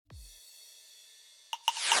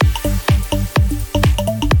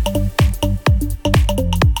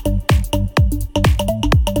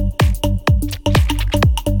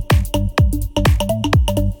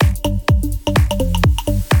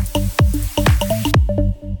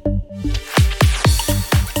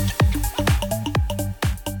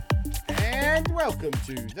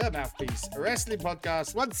to the Mouthpiece Wrestling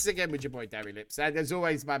Podcast. Once again with your boy, Darry Lips. And as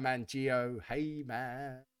always, my man, Gio. Hey,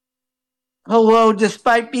 man. Hello,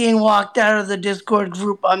 despite being locked out of the Discord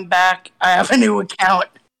group, I'm back. I have a new account.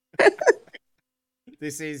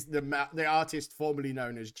 This is the artist formerly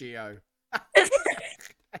known as Gio.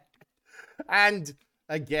 And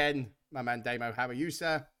again, my man, Damo, how are you,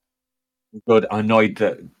 sir? Good. I'm annoyed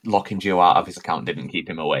that locking Gio out of his account didn't keep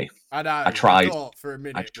him away. I know. I tried. I thought for a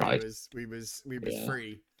minute. I tried. We was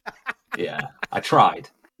free. Yeah, I tried.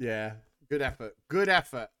 Yeah. Good effort. Good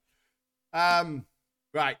effort.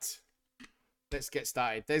 Right. Let's get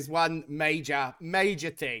started. There's one major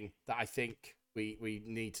thing that I think we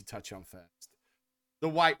need to touch on first. The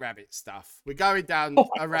White Rabbit stuff. We're going down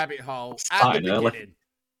a rabbit hole at the beginning.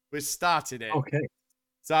 We're starting it. Okay.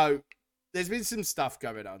 So there's been some stuff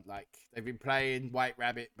going on. Like they've been playing White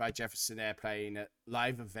Rabbit by Jefferson Airplane at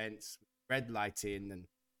live events, red lighting, and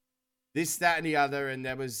this, that, and the other. And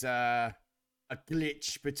there was a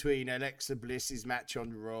glitch between Alexa Bliss's match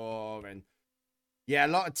on Raw, and yeah, a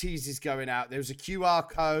lot of teasers going out. There was a QR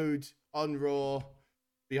code on Raw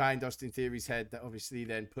behind Austin Theory's head that obviously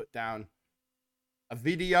then put down a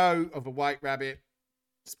video of a White Rabbit,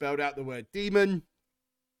 spelled out the word demon,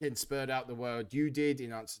 then spelled out the word you did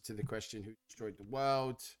in answer to the question who destroyed the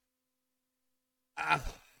world.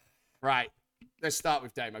 Right. Let's start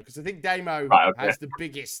with Damo, because I think Damo has the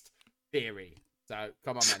biggest theory. So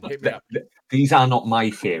come on, man, hit me up. These are not my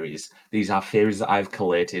theories. These are theories that I've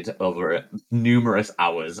collated over numerous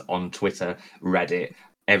hours on Twitter, Reddit,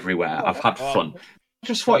 everywhere. I've had fun.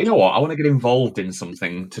 Just thought, you know what? I want to get involved in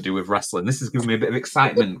something to do with wrestling. This is giving me a bit of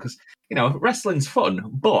excitement because, you know, wrestling's fun,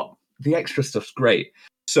 but the extra stuff's great.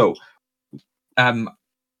 So,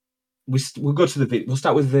 we'll go to the video. We'll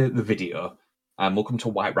start with the video. We'll come to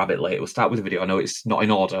White Rabbit later. We'll start with the video. I know it's not in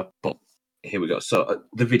order, but here we go. So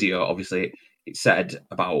the video, obviously, it said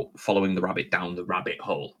about following the rabbit down the rabbit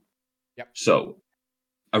hole. Yep. So,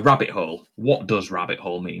 a rabbit hole. What does rabbit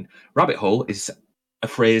hole mean? Rabbit hole is a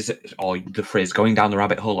phrase, or the phrase going down the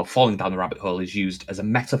rabbit hole or falling down the rabbit hole is used as a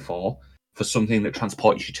metaphor for something that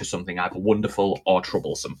transports you to something either wonderful or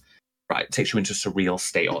troublesome. Right? It takes you into a surreal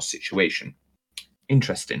state or situation.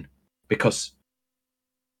 Interesting. Because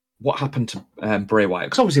what happened to Bray Wyatt?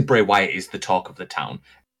 Because obviously Bray Wyatt is the talk of the town.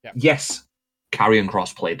 Yep. Yes, Karrion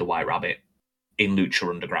Kross played the White Rabbit in Lucha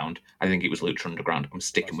Underground. I think it was Lucha Underground. I'm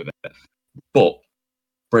sticking with it. But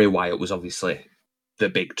Bray Wyatt was obviously the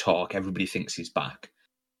big talk. Everybody thinks he's back.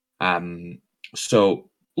 So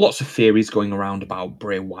lots of theories going around about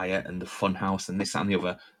Bray Wyatt and the Funhouse and this and the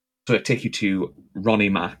other. So I take you to Ronnie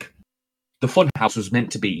Mack. The Funhouse was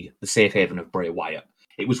meant to be the safe haven of Bray Wyatt.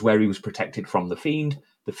 It was where he was protected from the Fiend.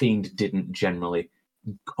 The Fiend didn't generally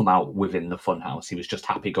come out within the Funhouse. He was just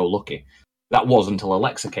happy-go-lucky. That was until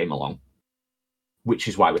Alexa came along, which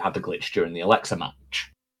is why we had the glitch during the Alexa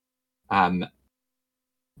match.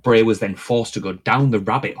 Bray was then forced to go down the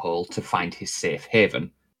rabbit hole to find his safe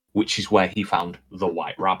haven, which is where he found the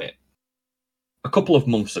White Rabbit. A couple of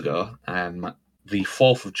months ago, the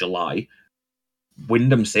 4th of July,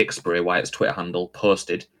 Wyndham6, Bray Wyatt's Twitter handle,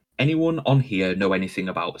 posted, "Anyone on here know anything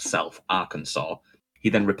about Self, Arkansas?" He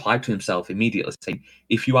then replied to himself immediately saying,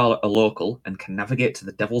 "If you are a local and can navigate to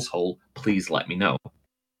the Devil's Hole, please let me know."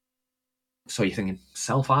 So you're thinking,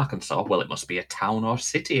 Self, Arkansas? Well, it must be a town or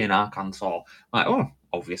city in Arkansas. Like, oh,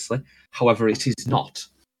 obviously. However, it is not.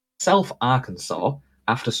 Self, Arkansas,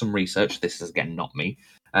 after some research, this is again not me,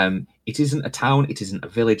 it isn't a town, it isn't a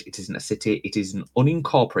village, it isn't a city, it is an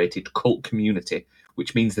unincorporated cult community,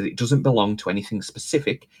 which means that it doesn't belong to anything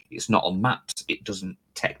specific, it's not on maps, it doesn't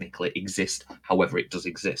technically exist, however it does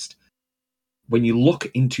exist. When you look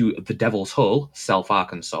into the Devil's Hole, Self,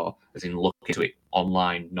 Arkansas, as in look into it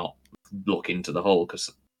online, not look into the hole because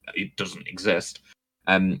it doesn't exist,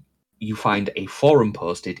 you find a forum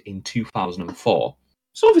posted in 2004.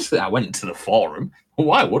 So obviously I went to the forum.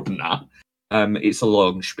 Why wouldn't I? It's a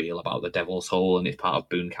long spiel about the Devil's Hole and it's part of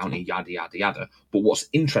Boone County, yada, yada, yada. But what's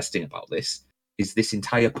interesting about this is this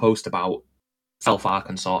entire post about Self,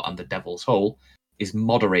 Arkansas and the Devil's Hole is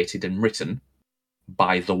moderated and written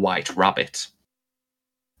by the White Rabbit.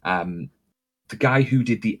 The guy who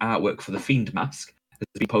did the artwork for the Fiend mask has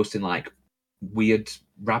been posting like weird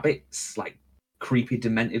rabbits, like creepy,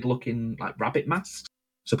 demented looking like rabbit masks.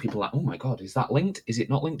 So people are like, oh my god, is that linked? Is it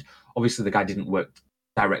not linked? Obviously the guy didn't work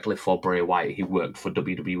directly for Bray Wyatt, he worked for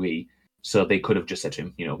WWE. So they could have just said to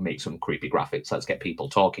him, you know, make some creepy graphics, let's get people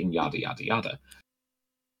talking, yada, yada, yada.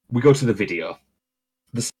 We go to the video.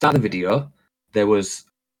 The start of the video, there was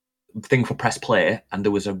a thing for press play, and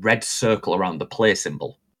there was a red circle around the play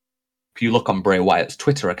symbol. If you look on Bray Wyatt's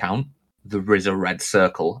Twitter account, there is a red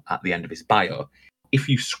circle at the end of his bio. if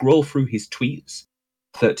you scroll through his tweets,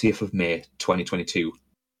 30th of May 2022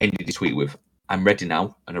 ended his tweet with, "I'm ready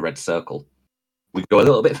now," and a red circle. We go a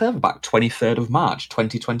little bit further back, 23rd of March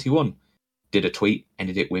 2021, did a tweet,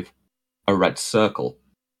 ended it with a red circle.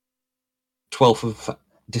 12th of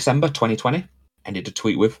December 2020, ended a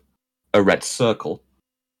tweet with a red circle.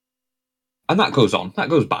 And that goes on. That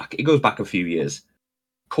goes back. It goes back a few years.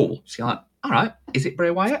 Cool. So you're like, all right, is it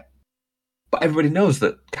Bray Wyatt? But everybody knows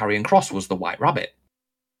that Karrion Kross was the White Rabbit,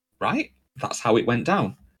 right? That's how it went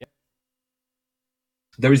down. Yep.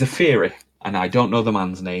 There is a theory, and I don't know the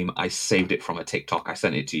man's name. I saved it from a TikTok. I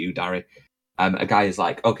sent it to you, Darry. A guy is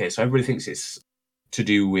like, okay, so everybody thinks it's to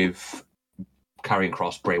do with Karrion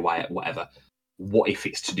Kross, Bray Wyatt, whatever. What if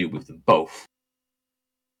it's to do with them both?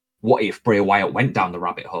 What if Bray Wyatt went down the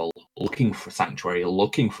rabbit hole, looking for sanctuary,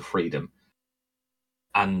 looking for freedom,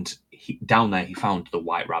 and down there he found the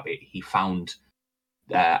White Rabbit, he found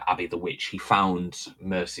Abby the Witch, he found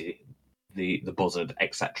Mercy, the Buzzard,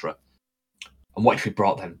 etc. And what if he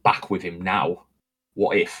brought them back with him now?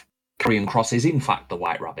 What if Karrion Kross is in fact the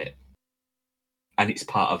White Rabbit? And it's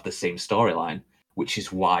part of the same storyline, which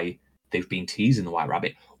is why they've been teasing the White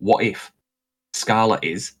Rabbit. What if Scarlett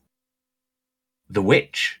is the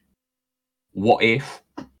Witch? What if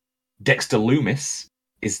Dexter Lumis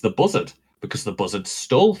is the Buzzard? Because the Buzzard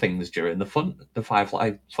stole things during the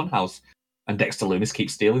Firefly Funhouse, and Dexter Lumis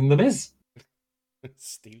keeps stealing the Miz.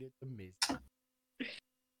 Stealing the Miz.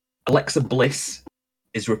 Alexa Bliss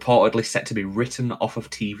is reportedly set to be written off of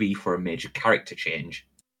TV for a major character change.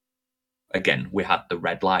 Again, we had the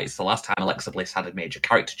red lights. The last time Alexa Bliss had a major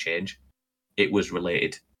character change, it was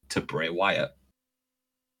related to Bray Wyatt.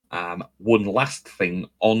 One last thing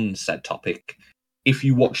on said topic. If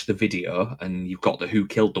you watch the video and you've got the Who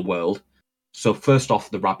Killed the World, so first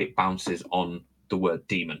off, the rabbit bounces on the word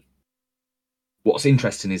demon. What's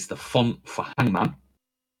interesting is the font for Hangman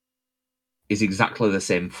is exactly the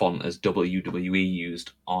same font as WWE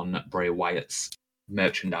used on Bray Wyatt's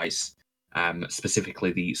merchandise,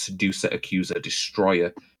 specifically the Seducer, Accuser,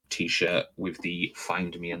 Destroyer t-shirt with the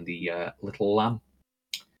Find Me and the Little Lamb.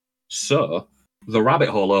 So the rabbit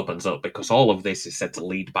hole opens up because all of this is said to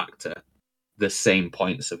lead back to the same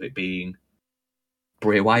points of it being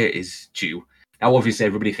Bray Wyatt is due. Now, obviously,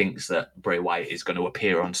 everybody thinks that Bray Wyatt is going to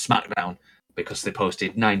appear on SmackDown because they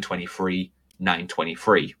posted 9/23,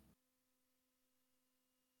 9/23.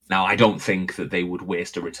 Now, I don't think that they would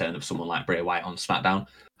waste a return of someone like Bray Wyatt on SmackDown.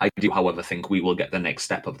 I do, however, think we will get the next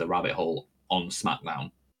step of the rabbit hole on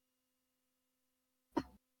SmackDown.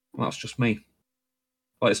 Well, that's just me.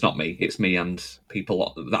 Well, it's not me. It's me and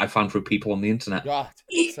people that I found through people on the internet. God,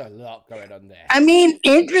 there's a lot going on there. I mean,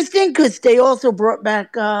 interesting because they also brought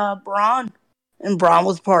back Braun, and Braun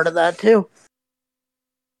was part of that too.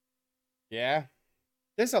 Yeah.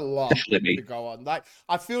 There's a lot Especially to go on. Like,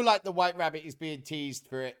 I feel like the White Rabbit is being teased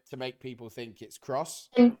for it to make people think it's Cross.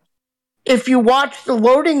 If you watch the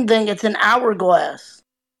loading thing, it's an hourglass.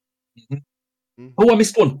 Mm-hmm. Oh, I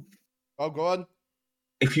missed one. Oh, go on.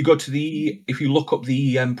 If you look up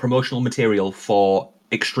the promotional material for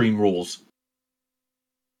Extreme Rules,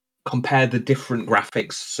 compare the different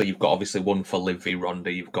graphics. So you've got obviously one for Liv v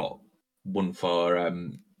Ronda, you've got one for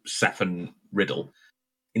Seth and Riddle.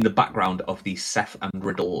 In the background of the Seth and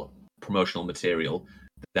Riddle promotional material,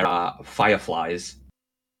 there are fireflies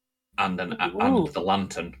and the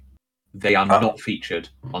lantern. They are not featured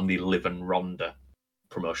on the Liv and Ronda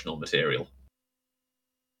promotional material.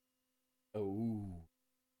 Oh.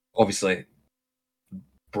 Obviously, the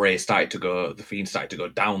Fiend started to go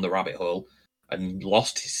down the rabbit hole and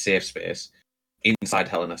lost his safe space inside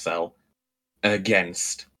Hell in a Cell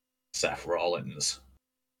against Seth Rollins.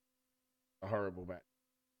 A horrible match.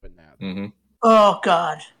 But now. Mm-hmm. Oh,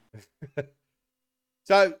 God.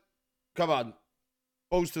 So, come on.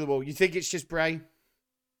 Balls to the wall. You think it's just Bray?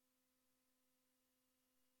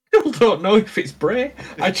 Still don't know if it's Bray.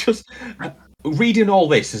 Reading all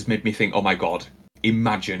this has made me think, oh my God,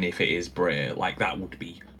 imagine if it is Bray. Like, that would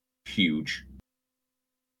be huge.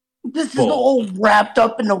 This is all wrapped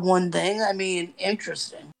up into one thing. I mean,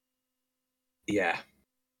 interesting. Yeah.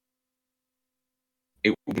 It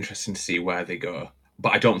would be interesting to see where they go.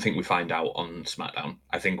 But I don't think we find out on SmackDown.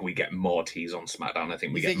 I think we get more tease on SmackDown. I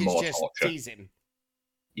think we get more it's just torture. Teasing?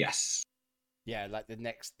 Yes. Yeah, like the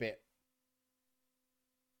next bit.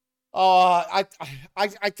 Oh,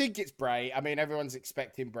 I think it's Bray. I mean, everyone's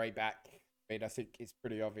expecting Bray back. I mean, I think it's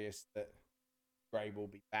pretty obvious that Bray will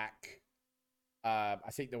be back. I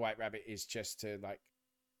think the White Rabbit is just to like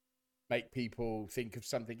make people think of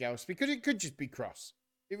something else because it could just be Cross.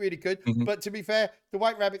 It really could. Mm-hmm. But to be fair, the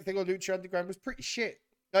White Rabbit thing on Lucha Underground was pretty shit.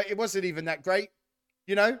 Like, it wasn't even that great,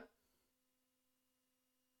 you know?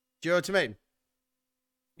 Do you know what I mean?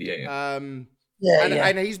 Yeah.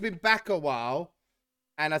 And he's been back a while,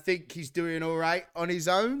 and I think he's doing all right on his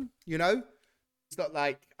own. You know, it's not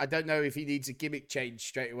like I don't know if he needs a gimmick change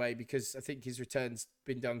straight away because I think his return's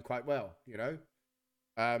been done quite well. You know,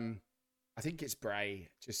 I think it's Bray,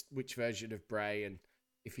 just which version of Bray, and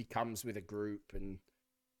if he comes with a group, and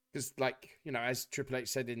because like you know, as Triple H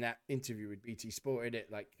said in that interview with BT Sport, in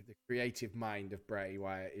it, like the creative mind of Bray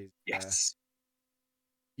Wyatt is, Yes.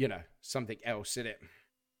 You know, something else in it.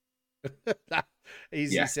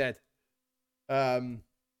 Easy said.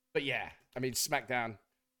 But yeah, I mean, SmackDown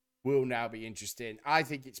will now be interesting. I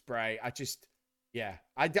think it's Bray. I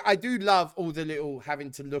do love all the little having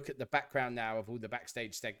to look at the background now of all the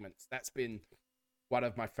backstage segments. That's been one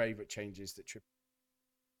of my favorite changes that Triple.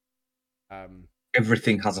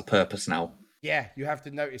 Everything has a purpose now. Yeah, you have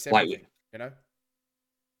to notice everything. Like, you know,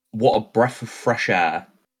 what a breath of fresh air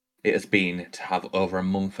it has been to have over a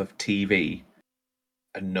month of TV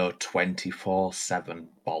and no 24/7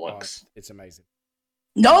 bollocks. It's amazing.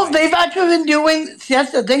 No, they've actually been doing. See,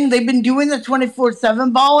 that's the thing. They've been doing the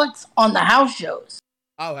 24/7 bollocks on the house shows.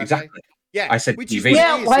 Oh, exactly. Yeah, I said which TV. Is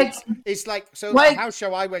yeah, like it's like so. The house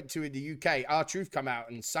show I went to in the UK, R-Truth come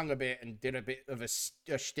out and sung a bit and did a bit of a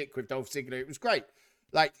shtick with Dolph Ziggler. It was great.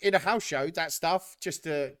 Like in a house show, that stuff just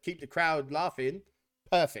to keep the crowd laughing.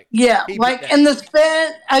 Perfect. Yeah, like in the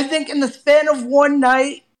span, I think in the span of one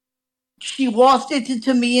night, she lost it to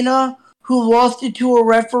Tamina, who lost it to a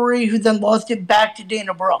referee, who then lost it back to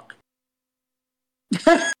Dana Brooke.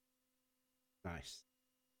 Nice.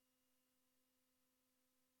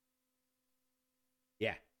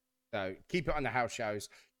 Yeah. So keep it on the house shows.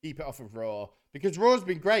 Keep it off of Raw. Because Raw's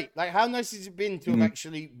been great. Like, how nice has it been to have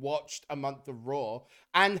actually watched a month of Raw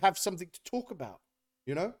and have something to talk about?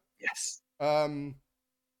 You know? Yes.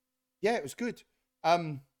 Yeah, it was good.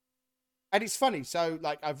 And it's funny. So,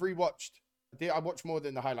 like, I watched more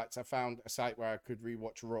than the highlights. I found a site where I could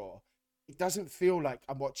rewatch Raw. It doesn't feel like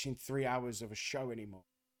I'm watching 3 hours of a show anymore.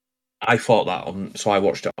 I thought that so I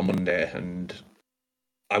watched it on Monday, and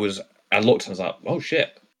I looked and I was like, oh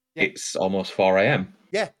shit, it's almost 4 a.m.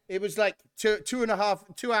 Yeah, it was like 2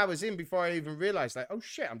 hours in before I even realized, like, oh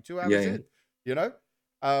shit, I'm 2 hours in. You know?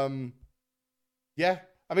 Yeah.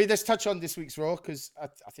 I mean, let's touch on this week's Raw because I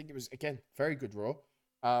think it was, again, very good Raw.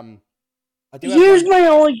 Here's my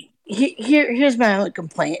only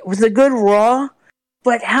complaint. It was a good Raw,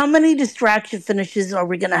 but how many distraction finishes are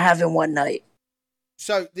we going to have in one night?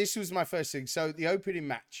 So this was my first thing. So the opening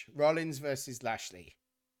match, Rollins versus Lashley.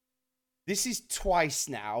 This is twice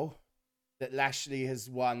now that Lashley has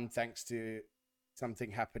won thanks to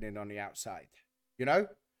something happening on the outside. You know?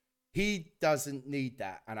 He doesn't need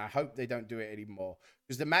that, and I hope they don't do it anymore.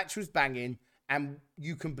 Because the match was banging, and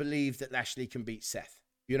you can believe that Lashley can beat Seth.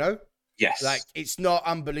 You know? Yes. Like, it's not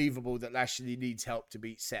unbelievable that Lashley needs help to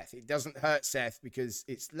beat Seth. It doesn't hurt Seth because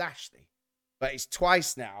it's Lashley. But it's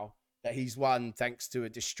twice now that he's won thanks to a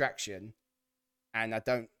distraction, and I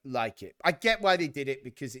don't like it. I get why they did it,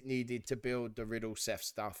 because it needed to build the Riddle Seth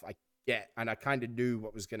stuff. I get, and I kind of knew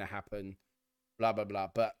what was going to happen, blah, blah, blah.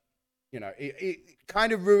 But, you know, it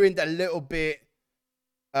kind of ruined a little bit.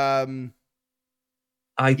 I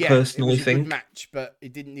personally think good match, but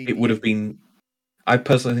it didn't need. It would have been. I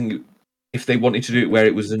personally think if they wanted to do it where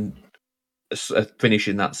it was a finish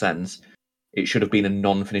in that sense, it should have been a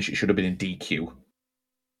non-finish. It should have been a DQ.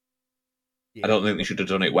 Yeah. I don't think they should have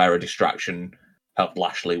done it where a distraction helped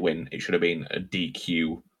Lashley win. It should have been a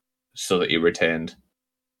DQ so that he retained.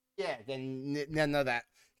 Yeah, then none of that.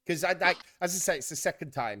 Because as I say, it's the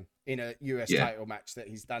second time in a US title match that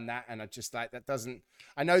he's done that, and I just like that doesn't.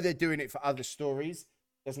 I know they're doing it for other stories.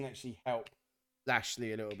 Doesn't actually help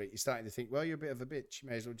Lashley a little bit. You're starting to think, well, you're a bit of a bitch. You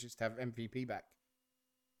may as well just have MVP back.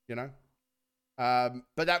 You know.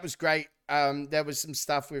 But that was great. There was some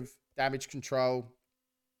stuff with Damage Control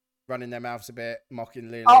running their mouths a bit,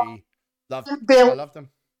 mocking Lily. I loved them.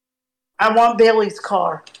 I want Bailey's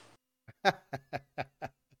car.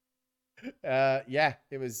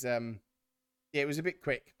 It was it was a bit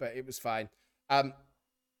quick, but it was fine.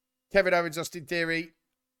 Kevin Owens, Austin Theory,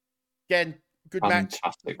 again, good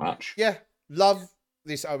Fantastic match. Yeah, love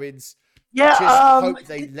this Owens. Yeah, just hope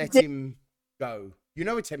they let him go. You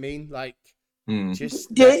know what I mean? Like,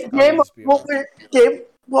 just Dave,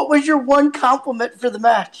 what was your one compliment for the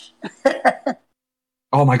match?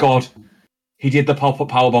 Oh my god, he did the pop-up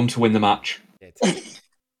powerbomb to win the match.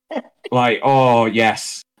 Like, oh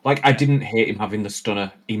yes. Like, I didn't hate him having the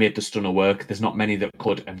stunner. He made the stunner work. There's not many that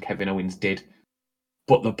could, and Kevin Owens did.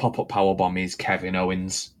 But the pop-up powerbomb is Kevin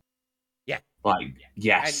Owens. Yeah. Like,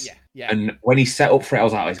 yes. And And when he set up for it, I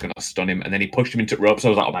was like, oh, he's going to stun him. And then he pushed him into ropes. I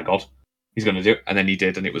was like, oh my god. he's going to do it. And then he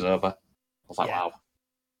did, and it was over. I was like, Yeah.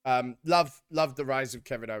 wow. Love the rise of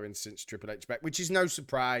Kevin Owens since Triple H back, which is no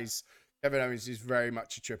surprise. Kevin Owens is very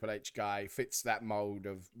much a Triple H guy, fits that mold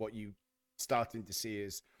of what you starting to see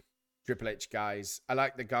as Triple H guys. I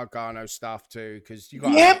like the Gargano stuff too, because you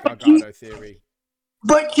got Gargano theory.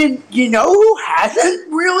 But you know who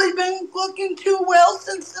hasn't really been looking too well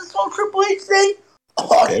since this whole Triple H thing?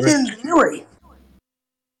 Austin Theory.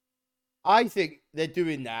 I think they're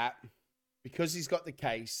doing that because he's got the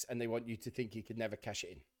case and they want you to think he could never cash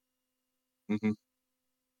it in. Mm-hmm.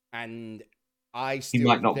 And I still he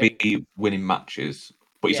might not think, be winning matches,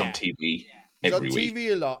 but he's on TV every week. He's on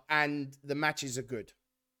TV a lot, and the matches are good.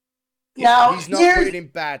 Now, he's not putting in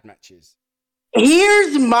bad matches.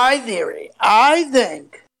 Here's my theory. I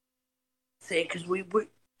think, because we'll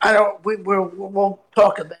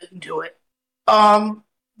talk a bit into it.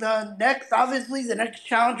 The next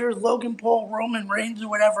challenger is Logan Paul, Roman Reigns, or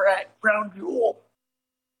whatever at Crown Jewel.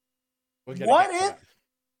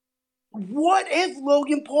 What if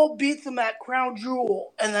Logan Paul beats him at Crown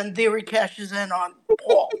Jewel and then Theory cashes in on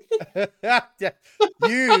Paul?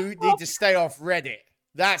 You need to stay off Reddit.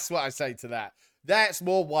 That's what I say to that. That's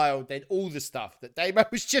more wild than all the stuff that Damo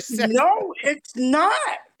was just saying. No, it's not.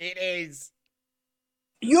 It is.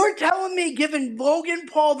 You're telling me giving Logan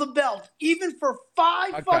Paul the belt, even for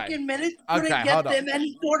 5 fucking minutes, wouldn't get them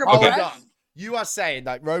any sort of rest? You are saying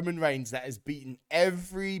like Roman Reigns that has beaten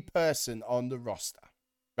every person on the roster,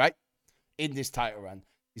 right? In this title run,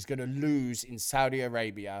 is going to lose in Saudi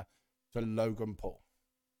Arabia to Logan Paul.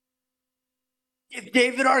 If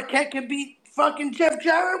David Arquette can beat fucking Jeff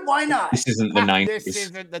Jarrett, why not? This isn't the 90s. This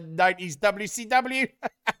isn't the 90s WCW.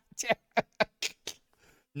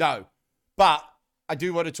 No, but I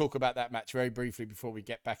do want to talk about that match very briefly before we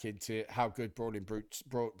get back into how good Brawling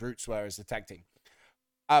Brutes were as a tag team.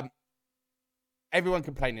 Everyone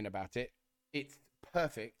complaining about it. It's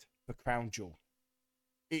perfect for Crown Jewel.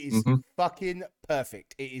 It is fucking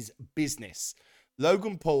perfect. It is business.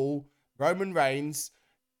 Logan Paul, Roman Reigns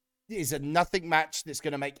is a nothing match that's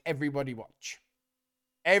going to make everybody watch.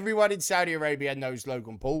 Everyone in Saudi Arabia knows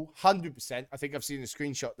Logan Paul, 100%. I think I've seen a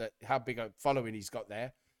screenshot that how big a following he's got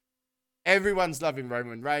there. Everyone's loving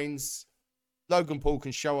Roman Reigns. Logan Paul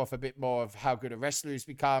can show off a bit more of how good a wrestler he's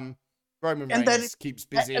become. Roman Reigns keeps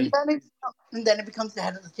busy. And then it becomes the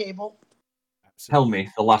head of the table. Tell me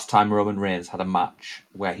the last time Roman Reigns had a match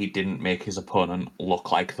where he didn't make his opponent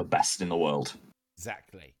look like the best in the world.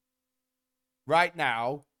 Exactly. Right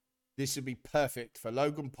now, this would be perfect for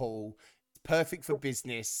Logan Paul. It's perfect for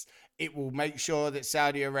business. It will make sure that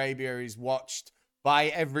Saudi Arabia is watched by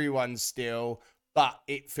everyone still, but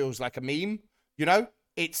it feels like a meme. You know,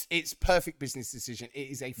 it's perfect business decision. It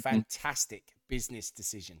is a fantastic business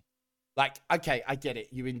decision. Like, okay, I get it.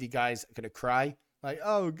 You indie guys are going to cry. Like,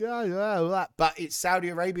 oh, God, but it's Saudi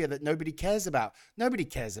Arabia that nobody cares about. Nobody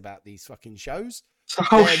cares about these fucking shows.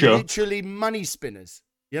 They're literally money spinners,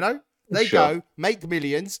 you know? They go, make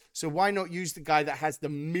millions, so why not use the guy that has the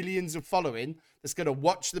millions of following that's going to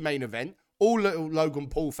watch the main event? All little Logan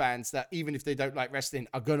Paul fans that, even if they don't like wrestling,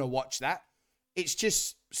 are going to watch that. It's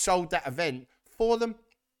just sold that event for them,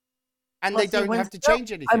 and they don't have to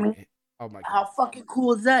change anything. I mean, oh my God. How fucking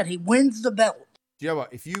cool is that? He wins the belt. Do you know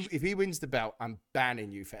what? If he wins the belt, I'm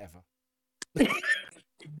banning you forever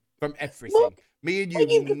from everything. Well, me and you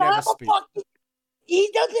will never speak. He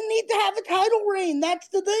doesn't need to have a title reign. That's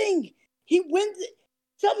the thing. He wins it.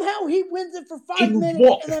 Somehow he wins it for 5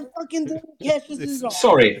 minutes and then fucking cashes his off.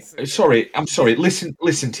 Sorry. I'm sorry. Listen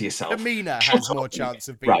to yourself. Tamina has more chance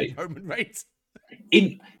of beating Roman Reigns.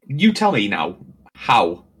 You tell me now,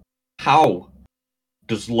 how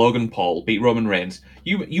does Logan Paul beat Roman Reigns?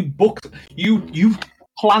 You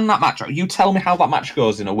plan that match out. You tell me how that match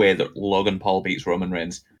goes in a way that Logan Paul beats Roman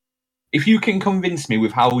Reigns. If you can convince me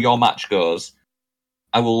with how your match goes,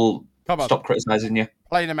 I will stop criticizing you.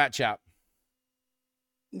 Playing the match out.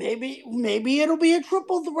 Maybe it'll be a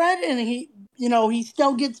triple threat, and he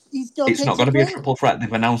still. It's not going to be a triple threat.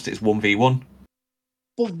 They've announced it's 1v1.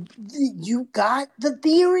 Well, you got the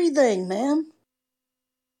theory thing, man.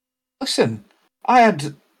 Listen, I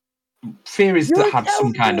had theories that had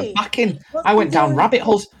some kind of backing. I went down rabbit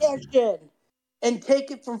holes. And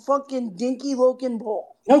take it from fucking Dinky Logan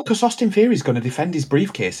Paul. No, because Austin Theory's going to defend his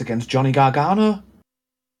briefcase against Johnny Gargano.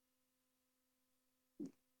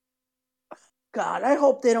 God, I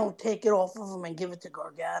hope they don't take it off of him and give it to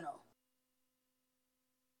Gargano.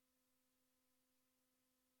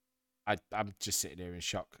 I'm just sitting here in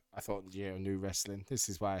shock. I thought Gio knew wrestling. This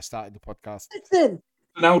is why I started the podcast. Listen.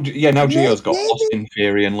 Now Gio's got Austin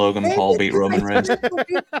Theory and Logan Paul beat Roman Reigns. Look,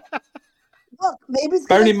 maybe it's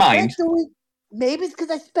bearing in mind, Maybe it's because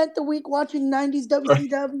I spent the week watching 90s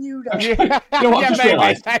WCW. You know what, I just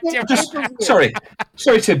realised. Sorry.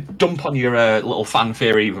 Sorry to dump on your little fan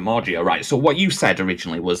theory even more, Gio. Right, so what you said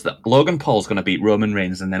originally was that Logan Paul's going to beat Roman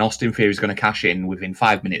Reigns and then Austin Theory's going to cash in within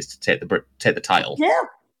 5 minutes to take the title. Yeah.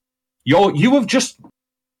 You have just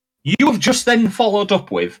then followed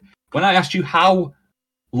up with, when I asked you how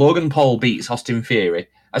Logan Paul beats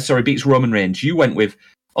Roman Reigns, you went with,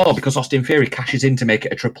 because Austin Theory cashes in to make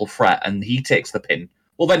it a triple threat and he takes the pin.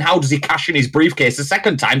 Well, then how does he cash in his briefcase a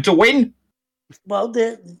second time to win? Well,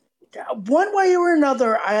 one way or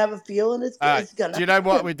another, I have a feeling it's gonna. Do you know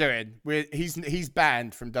what we're doing? He's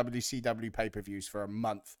banned from WCW pay-per-views for a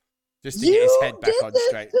month just to get his head back on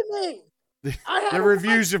straight. To me. The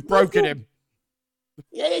reviews have broken him.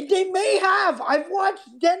 Yeah, they may have. I've watched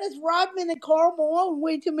Dennis Rodman and Karl Malone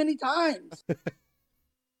way too many times.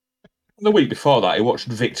 The week before that, he watched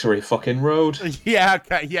Victory fucking Road. Yeah,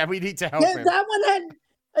 okay. Yeah, we need to help him. That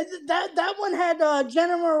one had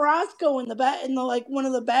Jenna Morasco in the one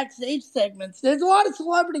of the backstage segments. There's a lot of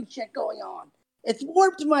celebrity shit going on. It's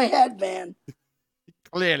warped my head, man.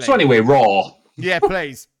 Clearly. So anyway, Raw. Yeah,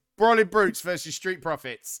 please. Brawling Brutes versus Street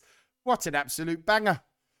Profits. What an absolute banger.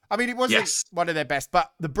 I mean, it wasn't one of their best,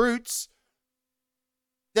 but the Brutes,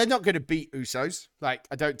 they're not going to beat Usos, I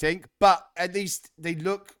don't think. But at least they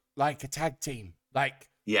look like a tag team.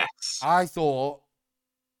 Yes. I thought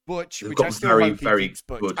Butch, which got I still very, hope he very keeps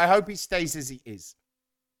Butch. good. I hope he stays as he is.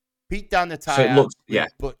 Beat down the tire. So it looks,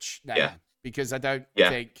 Butch now, because I don't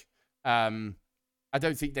think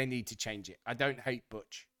they need to change it. I don't hate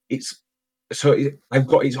Butch. It's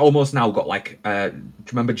almost now got do you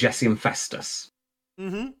remember Jesse and Festus?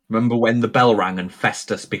 Mm-hmm. Remember when the bell rang and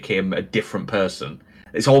Festus became a different person?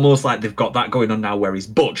 It's almost like they've got that going on now where he's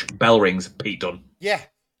Butch, bell rings, Pete Dunne. Yeah,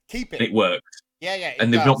 keep it. And it works. Yeah.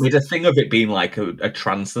 And they've not made a thing of it being like a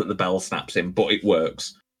trance that the bell snaps in, but it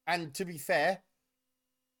works. And to be fair,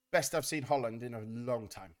 best I've seen Holland in a long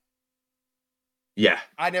time. Yeah.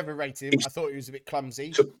 I never rated him. I thought he was a bit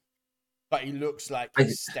clumsy, but he looks like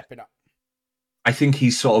he's stepping up. I think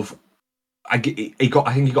he's sort of. I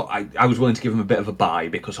was willing to give him a bit of a bye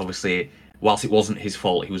because obviously, whilst it wasn't his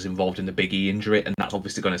fault, he was involved in the Big E injury, and that's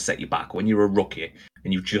obviously going to set you back. When you're a rookie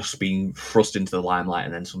and you've just been thrust into the limelight,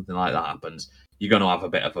 and then something like that happens, you're going to have a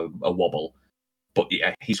bit of a wobble. But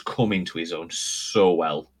yeah, he's come into his own so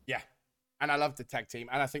well. Yeah, and I love the tag team,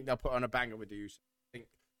 and I think they'll put on a banger with the Usos. I think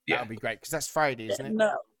that'll be great because that's Friday, isn't it?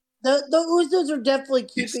 No, the Usos are definitely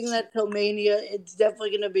keeping that till Mania. It's definitely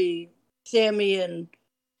going to be Sammy and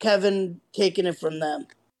Kevin taking it from them.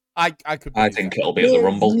 I think it'll be at the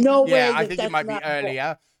Rumble. No way. Yeah, I think it might be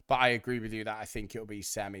earlier, but I agree with you that I think it'll be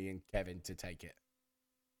Sammy and Kevin to take it.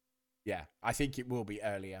 Yeah, I think it will be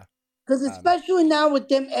earlier. Because especially now with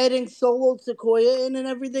them adding Solo Sequoia in and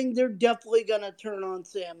everything, they're definitely going to turn on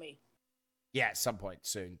Sammy. Yeah, at some point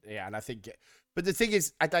soon. Yeah, and I think... But the thing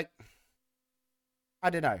is, I don't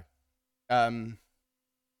know.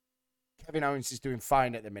 Kevin Owens is doing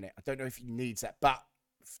fine at the minute. I don't know if he needs that, but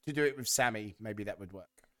to do it with Sammy, maybe that would work.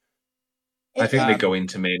 I think they go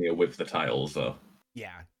into Mania with the titles, though.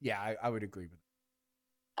 Yeah, I would agree with that.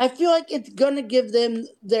 I feel like it's going to give them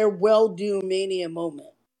their well-due Mania moment.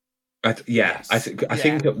 I think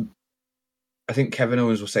Kevin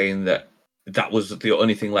Owens was saying that was the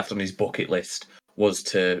only thing left on his bucket list was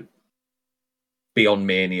to be on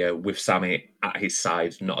Mania with Sammy at his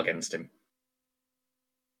side, not against him.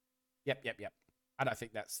 Yep. And I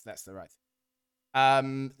think that's the right thing.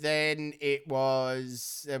 Then there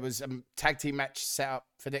was a tag team match set up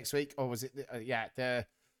for next week, or was it? The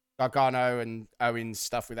Gargano and Owens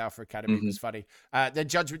stuff with Alpha Academy was funny. Then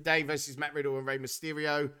Judgment Day versus Matt Riddle and Rey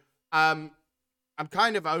Mysterio. I'm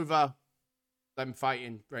kind of over them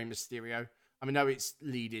fighting Rey Mysterio. I mean, I know it's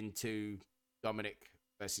leading to Dominic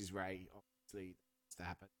versus Rey, obviously, to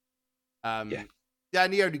happen. And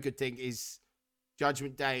the only good thing is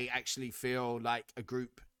Judgment Day actually feel like a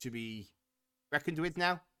group to be reckoned with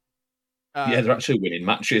now. They're actually winning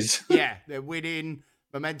matches. Yeah, they're winning.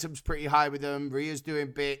 Momentum's pretty high with them. Rhea's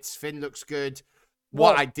doing bits. Finn looks good.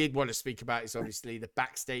 What I did want to speak about is obviously the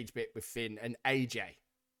backstage bit with Finn and AJ.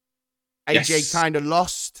 AJ kind of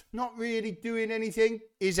lost, not really doing anything.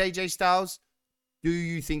 Is AJ Styles? Do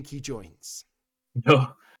you think he joins?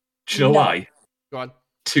 No. Do you know why? Go on.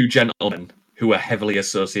 Two gentlemen who are heavily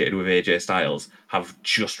associated with AJ Styles have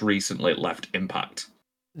just recently left Impact.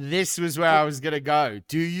 This was where I was going to go.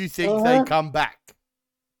 Do you think they come back?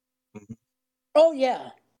 Oh, yeah.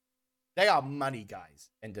 They are money guys,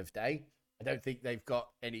 end of day. I don't think they've got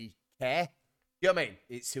any care. You know what I mean?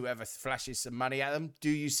 It's whoever flashes some money at them. Do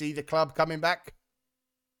you see the club coming back?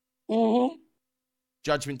 Mm-hmm.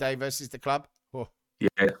 Judgment Day versus the club?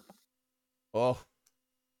 Yeah. Oh,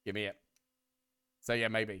 give me it. So yeah,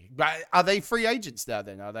 maybe. But are they free agents now?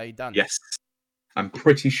 Then are they done? Yes. I'm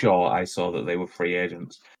pretty sure I saw that they were free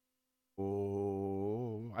agents.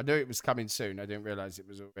 Oh, I knew it was coming soon. I didn't realize it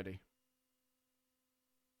was already.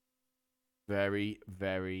 Very,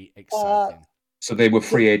 very exciting. So they were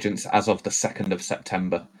free agents as of the 2nd of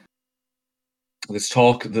September. There's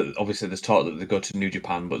talk that they go to New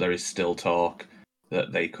Japan, but there is still talk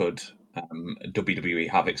that they could. WWE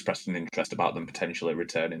have expressed an interest about them potentially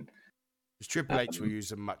returning. Because Triple H will use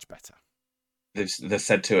them much better. They're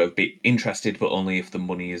said to have been interested, but only if the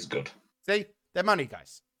money is good. See, they're money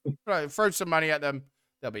guys. Right, throw some money at them,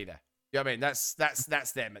 they'll be there. You know what I mean? That's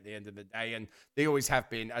them at the end of the day, and they always have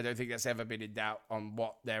been. I don't think that's ever been in doubt on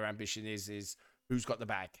what their ambition is who's got the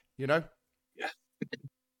bag. You know?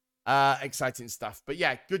 Yeah. Exciting stuff. But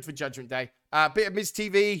yeah, good for Judgment Day. Bit of Miz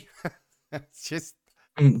TV. It's just.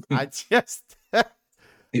 It's just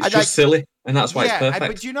like, silly, and that's why it's perfect.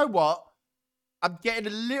 But you know what? I'm getting a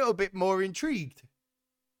little bit more intrigued.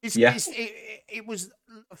 It was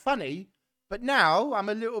funny, but now I'm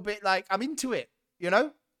a little bit like, I'm into it, you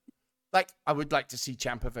know? Like, I would like to see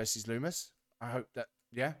Ciampa versus Loomis. I hope that,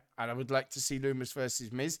 and I would like to see Loomis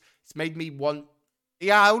versus Miz. It's made me want,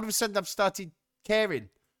 all of a sudden I've started caring,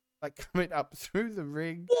 like coming up through the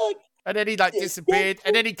ring. And then he like disappeared,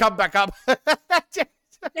 and then he come back up.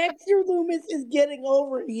 Dexter Loomis is getting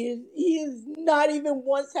over. He is not even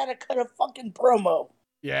once had to cut a fucking promo.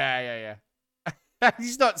 Yeah.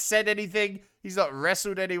 He's not said anything. He's not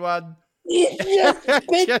wrestled anyone. He's just a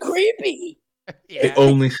bit creepy. Yeah. The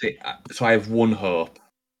only thing, so I have one hope,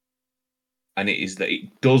 and it is that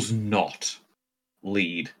it does not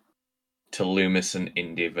lead to Loomis and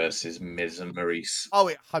Indy versus Miz and Maurice. Oh,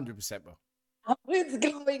 it 100% will. It's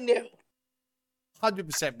going to.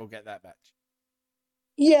 100% will get that match.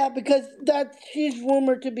 Yeah, because she's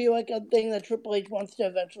rumored to be like a thing that Triple H wants to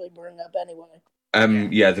eventually bring up anyway.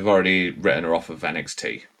 Yeah, they've already written her off of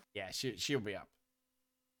NXT. Yeah, she'll be up.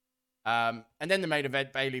 And then the main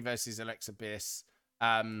event, Bayley versus Alexa Bliss.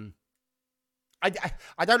 I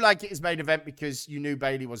don't like it as main event because you knew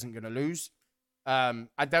Bayley wasn't going to lose. I'm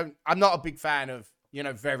not a big fan of,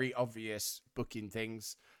 very obvious booking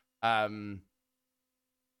things.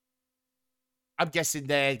 I'm guessing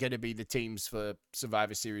they're going to be the teams for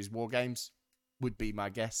Survivor Series War Games, would be my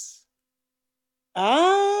guess.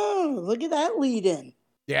 Oh, look at that lead in.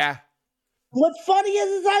 Yeah. What's funny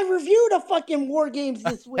is I reviewed a fucking War Games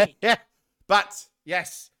this week. Yeah. But,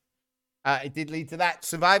 yes, it did lead to that.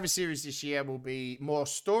 Survivor Series this year will be more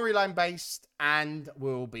storyline based and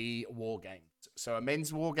will be War Games. So a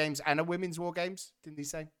men's War Games and a women's War Games, didn't he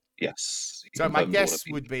say? Yes. So my guess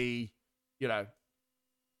would be,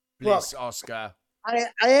 Bliss, Oscar. I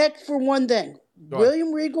asked for one thing.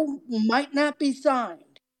 William Regal might not be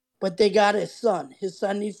signed, but they got his son. His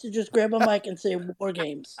son needs to just grab a mic and say War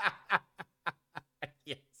Games.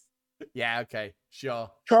 Yes. Yeah, okay.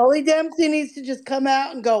 Sure. Charlie Dempsey needs to just come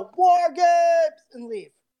out and go, War Games, and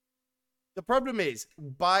leave. The problem is,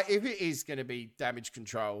 if it is going to be Damage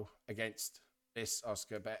Control against this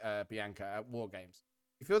Oscar Bianca at War Games,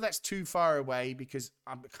 I feel that's too far away because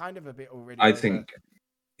I'm kind of a bit already. I think,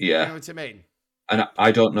 yeah. You know what I mean? And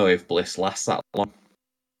I don't know if Bliss lasts that long.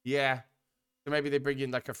 Yeah. So maybe they bring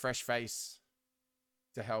in like a fresh face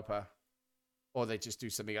to help her. Or they just do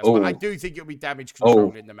something else. But I do think it'll be Damage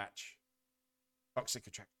Control in the match. Toxic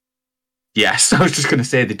Attraction. Yes, I was just going to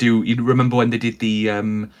say they do. You remember when they did the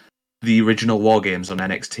original War Games on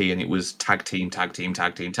NXT and it was tag team.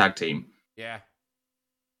 Yeah.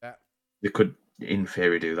 They could, in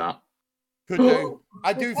theory, do that. Could do.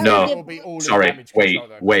 I do think No. it will be all Sorry, in Damage Control,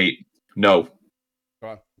 though. wait. No. Go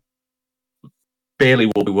on.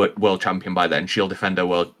 Bayley will be world champion by then. She'll defend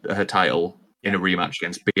her title in a rematch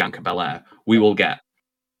against Bianca Belair. We will get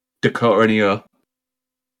Dakota and Io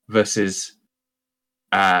versus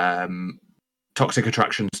Toxic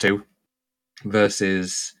Attractions 2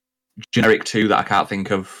 versus Generic 2 that I can't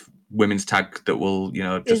think of, women's tag that will,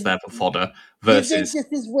 just there for fodder, versus... You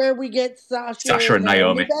think this is where we get Sasha and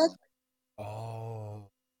Naomi. Back?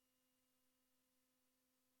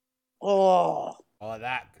 Oh,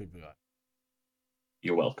 that could be right.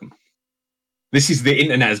 You're welcome. This is the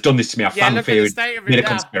internet has done this to me. Fan theory, made a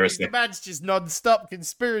conspiracy. The man's just non-stop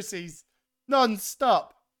conspiracies,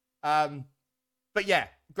 non-stop. But yeah,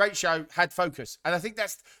 great show. Had focus, and I think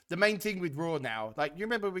that's the main thing with Raw now. Like, you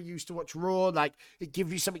remember we used to watch Raw, like it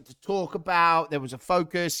gave you something to talk about. There was a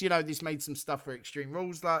focus. This made some stuff for Extreme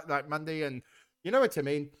Rules like Monday, and you know what I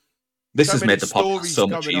mean. This has made the podcast so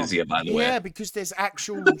much easier, by the way. Yeah, because there's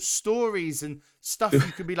actual stories and stuff you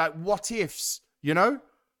could be like, what ifs,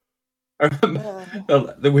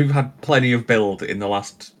 That we've had plenty of build in the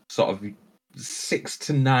last sort of 6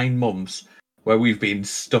 to 9 months where we've been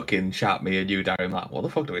stuck in chat, me and you, Darren. Like, what the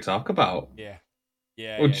fuck do we talk about? Yeah.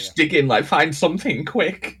 We'll just dig in, like, find something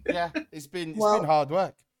quick. Yeah, it's been hard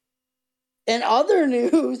work. In other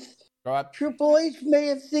news, Go up. Triple H may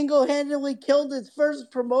have single-handedly killed his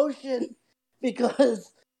first promotion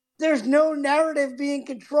because there's no narrative being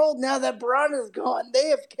controlled now that Braun is gone. They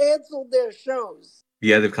have canceled their shows.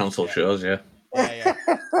 Yeah, they've cancelled shows, yeah. Yeah.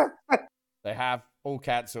 They have all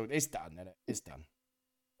cancelled. It's done, isn't it? It's done.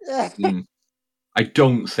 I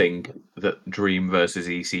don't think that Dream versus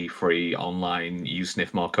EC3 online, you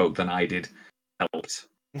sniff more coke than I did, helped.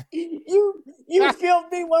 You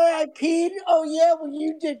filmed me while I peed? Oh yeah, well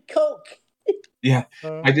you did coke. Yeah,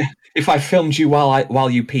 if I filmed you while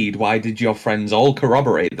you peed, why did your friends all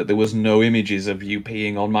corroborate that there was no images of you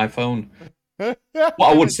peeing on my phone? What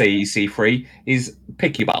I would say, EC3, is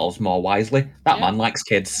pick your battles more wisely. That man likes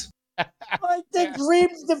kids. I think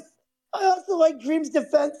I also like Dream's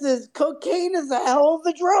defenses. Cocaine is a hell of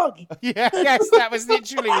a drug. Yes, that was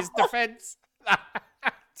literally his defense.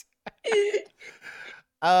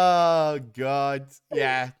 Oh God,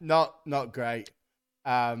 yeah, not great.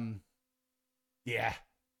 Yeah,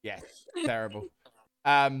 terrible.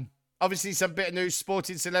 Obviously, some bit of news: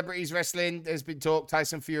 sporting celebrities wrestling. There's been talk: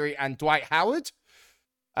 Tyson Fury and Dwight Howard.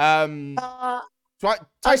 Tyson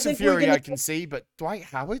Fury, I can see, but Dwight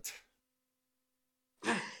Howard.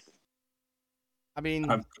 I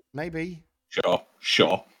mean, maybe. Sure.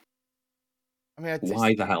 I mean,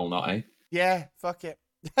 why the hell not, eh? Yeah, fuck it.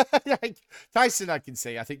 Tyson, I can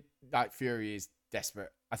see. I think like Fury is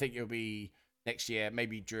desperate. I think it'll be next year.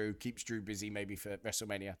 Maybe Drew keeps Drew busy. Maybe for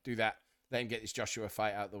WrestleMania, do that. Let him get this Joshua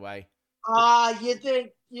fight out of the way. You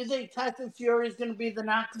think Tyson Fury is going to be the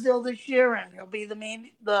Knoxville this year, and he'll be the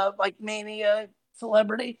Mania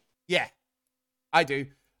celebrity? Yeah, I do.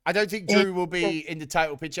 I don't think Drew will be in the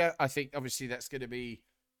title picture. I think obviously that's going to be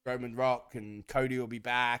Roman Rock, and Cody will be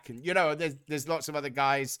back, and there's lots of other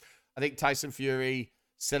guys. I think Tyson Fury,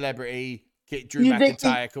 celebrity, Drew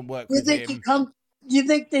McIntyre can work with him. Do you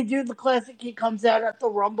think they do the classic? He comes out at the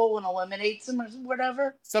Rumble and eliminates him or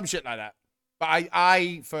whatever? Some shit like that. But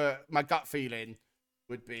I for my gut feeling,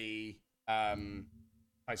 would be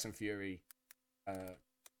Tyson Fury,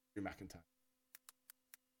 Drew McIntyre.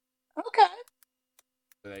 Okay.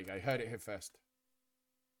 So there you go. Heard it here first.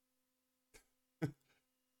 There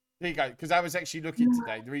you go. Because I was actually looking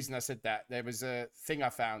today. The reason I said that, there was a thing I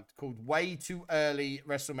found called Way Too Early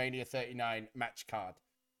WrestleMania 39 match card.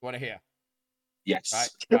 You want to hear?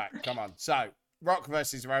 Yes. Right. Come on. So, Rock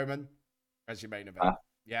versus Roman as your main event.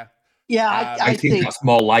 Yeah? Yeah, I think that's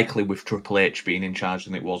more likely with Triple H being in charge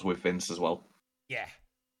than it was with Vince as well. Yeah.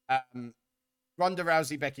 Ronda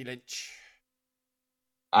Rousey, Becky Lynch.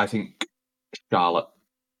 I think Charlotte.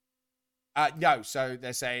 No, so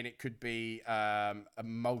they're saying it could be a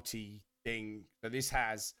multi-thing. So this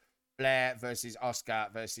has Blair versus Oscar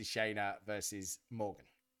versus Shayna versus Morgan.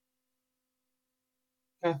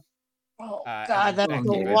 Oh, God, that's a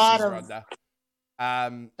lot of... that's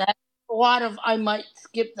a lot of I might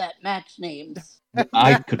skip that match names.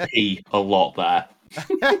 I could pee a lot there.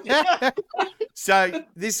 So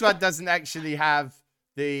this one doesn't actually have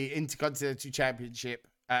the Intercontinental Championship.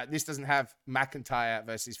 This doesn't have McIntyre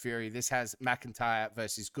versus Fury. This has McIntyre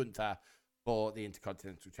versus Gunther for the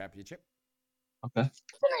Intercontinental Championship. Okay.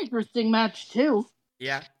 It's an interesting match, too.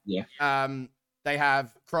 Yeah. They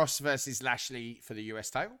have Cross versus Lashley for the US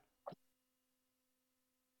title.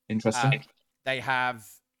 Interesting. They have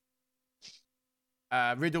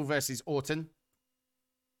Riddle versus Orton.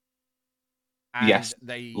 And yes,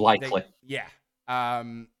 likely.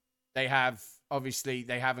 They have, obviously,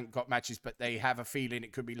 they haven't got matches, but they have a feeling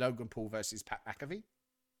it could be Logan Paul versus Pat McAfee.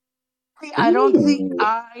 I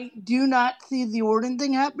do not see the Orton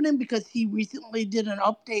thing happening because he recently did an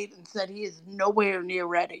update and said he is nowhere near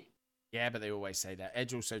ready. Yeah, but they always say that.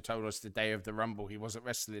 Edge also told us the day of the Rumble he wasn't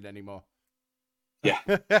wrestling anymore. Yeah.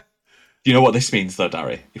 Do you know what this means, though,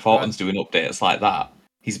 Darry? If Orton's doing updates like that,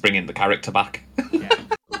 he's bringing the character back. Yeah,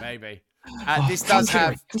 maybe. This does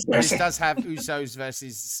have Usos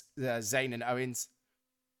versus Zayn and Owens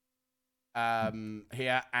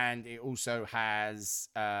here, and it also has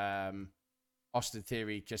Austin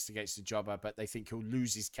Theory just against the Jobber, but they think he'll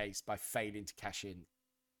lose his case by failing to cash in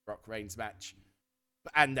Rock Reigns match.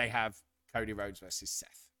 And they have Cody Rhodes versus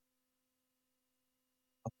Seth.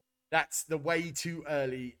 That's the way too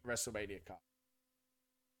early WrestleMania card.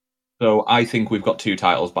 So I think we've got 2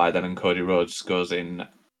 titles by then, and Cody Rhodes goes in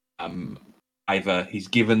Either he's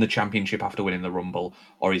given the championship after winning the Rumble,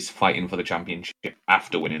 or he's fighting for the championship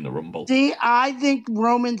after winning the Rumble. See, I think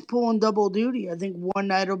Roman's pulling double duty. I think one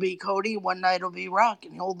night will be Cody, one night will be Rock,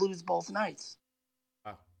 and he'll lose both nights.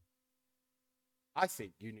 Oh. I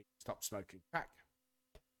think you need to stop smoking crack.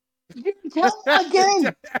 You can tell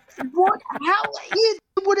again. How easy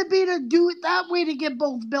would it be to do it that way to get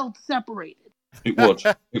both belts separated? It would.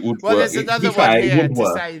 It would Well, work. there's To be another fair, one it here would to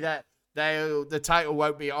work. say that the title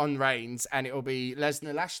won't be on Reigns and it'll be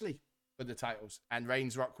Lesnar Lashley for the titles, and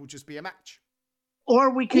Reigns Rock will just be a match. Or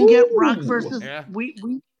we can get Rock Ooh. versus Yeah.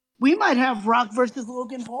 we might have Rock versus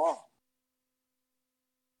Logan Paul.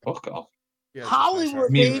 Fuck off. Yeah,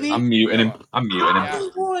 Hollywood, Mute. baby. I'm muting him. I'm muting him. Yeah.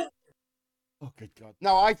 Hollywood. Oh, good God.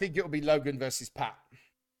 No, I think it'll be Logan versus Pat.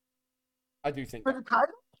 I do think For that. the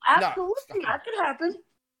title? Absolutely, that could happen.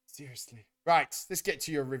 Seriously. Right, let's get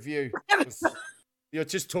to your review. You're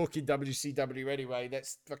just talking WCW anyway.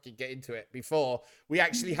 Let's fucking get into it. Before we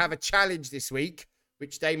actually have a challenge this week,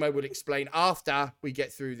 which Damo will explain after we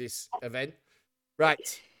get through this event.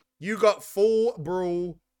 Right. You got Full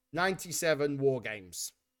Brawl 97 War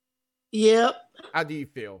Games. Yep. How do you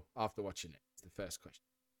feel after watching it? It's the first question.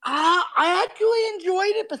 I actually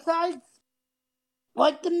enjoyed it. Besides,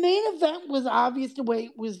 like, the main event was obvious the way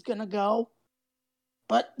it was gonna go,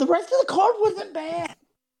 but the rest of the card wasn't bad.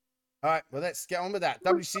 All right, well, let's get on with that.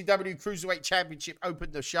 WCW Cruiserweight Championship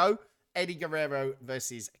opened the show. Eddie Guerrero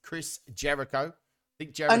versus Chris Jericho. I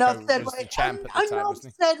think Jericho Enough said, was the right? champ at the time, Enough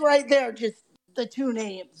wasn't said right there. Just the two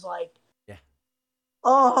names, like. Yeah.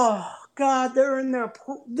 Oh God, they're in their.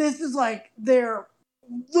 This is like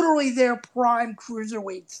literally their prime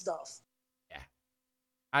cruiserweight stuff. he? Yeah.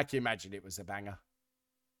 I can imagine it was a banger.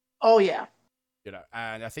 Oh yeah. You know,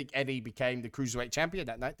 and I think Eddie became the Cruiserweight champion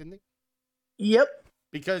that night, didn't he? Yep.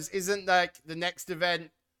 Because isn't like the next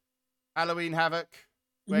event Halloween Havoc,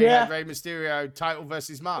 where Yeah. you had Rey Mysterio title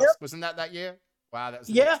versus Mask? Yep. Wasn't that year? Wow, that was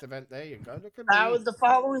the Yeah. next event. There you go. Look at That me. was the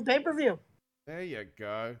following pay-per-view. There you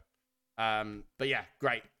go. But yeah,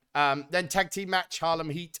 great. Then tag team match, Harlem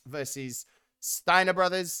Heat versus Steiner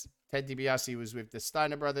Brothers. Ted DiBiase was with the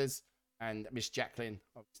Steiner Brothers, and Miss Jacqueline,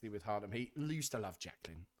 obviously with Harlem Heat. I used to love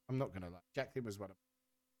Jacqueline. I'm not gonna lie. Jacqueline was one of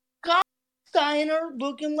Steiner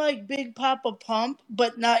looking like Big Papa Pump,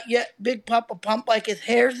 but not yet Big Papa Pump. Like his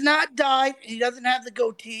hair's not dyed. He doesn't have the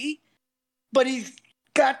goatee, but he's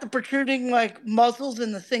got the protruding like muscles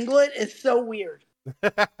in the singlet. It's so weird.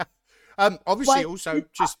 Obviously, Like- also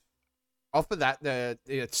just off of that,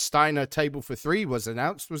 the Steiner table for three was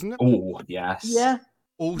announced, wasn't it? Oh, yes. Yeah.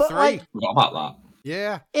 All But, three. like, Forgot about that.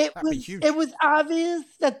 Yeah. It That'd be was huge. it was obvious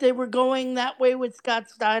that they were going that way with Scott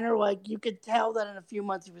Steiner. Like you could tell that in a few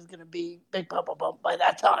months he was going to be Big Papa Bump by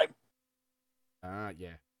that time.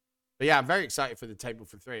 Yeah. But yeah, I'm very excited for the table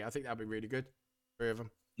for three. I think that'll be really good. Three of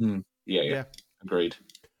them. Yeah. Yeah. Agreed.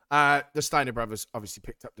 The Steiner brothers obviously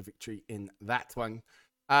picked up the victory in that one.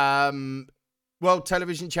 World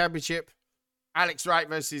Television Championship, Alex Wright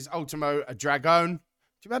versus Ultimo Dragon. Do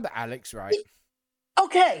you remember Alex Wright?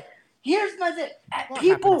 Okay, here's my thing. What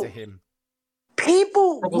People happened to him?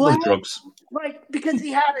 Probably laugh, drugs. like because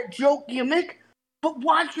he had a joke gimmick, but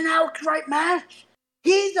watching Alex Wright match,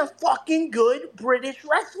 he's a fucking good British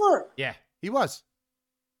wrestler. Yeah, he was.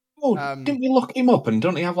 Oh, didn't you look him up? And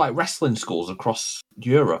don't he have like wrestling schools across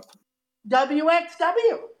Europe?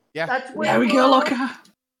 WXW. Yeah. That's where There we go, look at.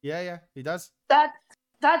 Yeah, he does.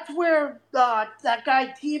 That's where that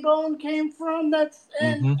guy T-Bone came from. That's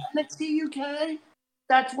in NXT UK.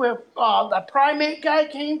 That's where the Primate guy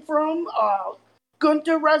came from.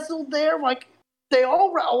 Gunther wrestled there. Like a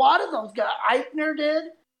lot of those guys. Eichner did.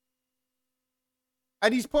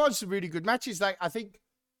 And he's put on some really good matches. Like I think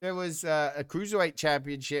there was a Cruiserweight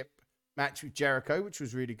Championship match with Jericho, which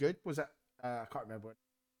was really good. Was that? I can't remember.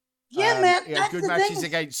 Yeah, man. He had That's good the matches thing.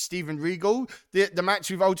 against Steven Regal. The match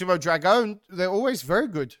with Ultimo Dragon, they're always very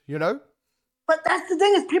good, you know? But that's the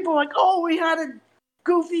thing is people are like, oh, we had a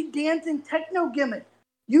goofy dancing techno gimmick.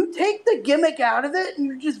 You take the gimmick out of it and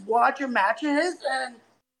you just watch a match of his, and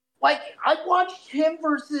like I watched him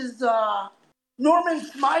versus Norman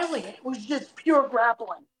Smiley. It was just pure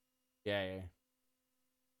grappling. Yeah.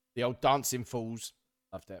 The old Dancing Fools.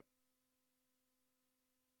 Loved it.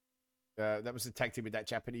 That was the tag team with that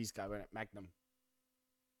Japanese guy, wasn't it? Magnum.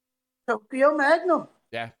 Tokyo Magnum.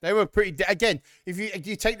 Yeah, they were pretty. Again, if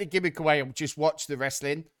you take the gimmick away and just watch the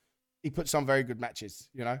wrestling, he puts on very good matches.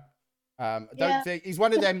 You know, I don't think he's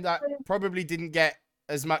one of them that probably didn't get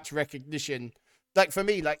as much recognition. Like for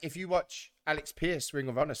me, like if you watch Alex Pierce Ring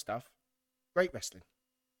of Honor stuff, great wrestling.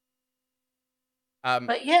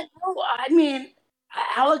 But yeah, no, I mean,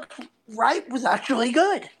 Alex Wright was actually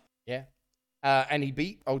good. Yeah, and he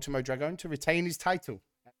beat Ultimo Dragon to retain his title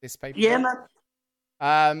at this pay-per-view. Yeah,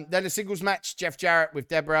 man. Then a singles match, Jeff Jarrett with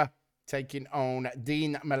Deborah taking on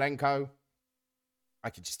Dean Malenko. I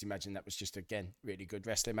could just imagine that was just, again, really good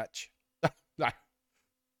wrestling match. Like,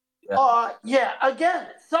 yeah, again,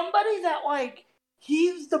 somebody that, like,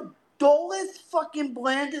 he's the dullest, fucking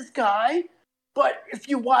blandest guy, but if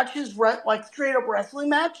you watch his, straight up wrestling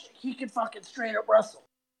match, he can fucking straight up wrestle.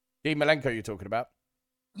 Dean Malenko you're talking about?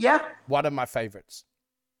 Yeah. One of my favorites.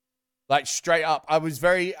 Like, straight up.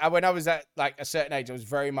 When I was at, like, a certain age, I was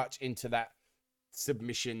very much into that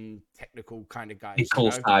submission technical kind of guy.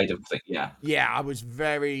 Technical side of things, yeah. Yeah, I was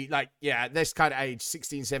very, like, this kind of age,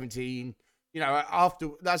 16, 17. After,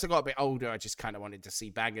 as I got a bit older, I just kind of wanted to see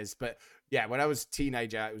bangers. But, yeah, when I was a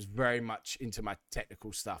teenager, it was very much into my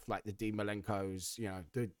technical stuff, like the Dean Malenkos,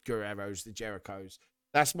 the Guerreros, the Jerichos.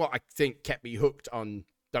 That's what I think kept me hooked on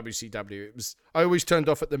WCW. I always turned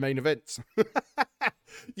off at the main events.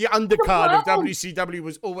 The undercard of WCW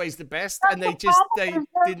was always the best, and they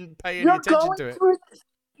didn't pay any attention to it.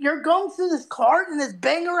 You're going through this card, and it's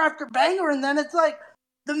banger after banger, and then it's like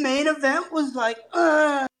the main event was like,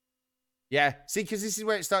 Yeah, see, because this is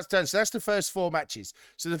where it starts to turn. So that's the first 4 matches.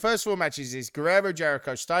 So the first 4 matches is Guerrero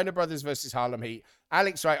Jericho, Steiner Brothers versus Harlem Heat,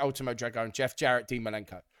 Alex Wright, Ultimo Dragon, Jeff Jarrett, Dean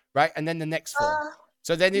Malenko, right? And then the next 4.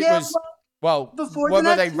 So then it was, what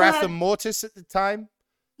were they, Wrath and Mortis at the time?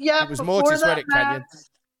 Yeah, it was Mortis, wasn't it, Canyon?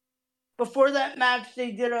 Before that match,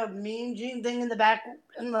 they did a Mean Gene thing in the back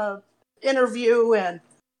in the interview, and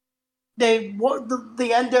the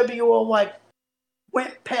NWO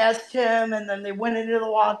went past him, and then they went into the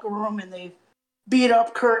locker room and they beat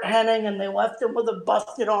up Kurt Hennig, and they left him with a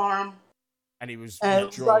busted arm. And he was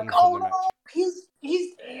withdrawn from the match. He's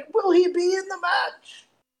will he be in the match?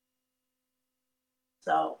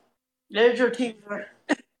 So there's your teaser.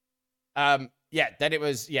 Then it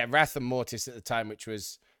was Wrath and Mortis at the time, which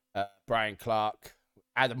was Brian Clark,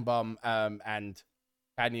 Adam Bomb, and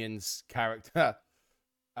Canyon's character,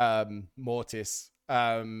 Mortis,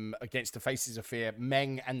 against the Faces of Fear,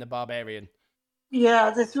 Meng and the Barbarian. Yeah,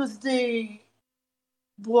 this was the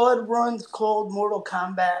Blood Runs Cold Mortal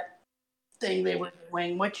Kombat thing they were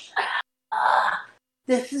doing, which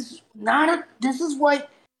this is why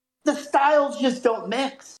the styles just don't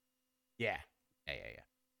mix. Yeah.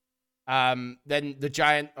 Then the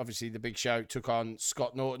Giant, obviously the Big Show, took on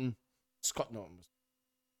Scott Norton. Scott Norton was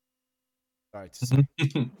sorry to say.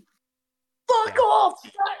 Fuck off!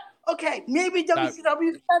 Okay, maybe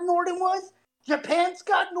WCW Scott Norton was. Japan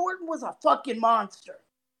Scott Norton was a fucking monster.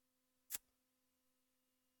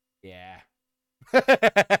 Yeah.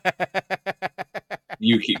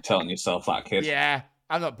 You keep telling yourself that, kid. Yeah,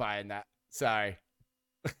 I'm not buying that. Sorry.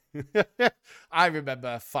 I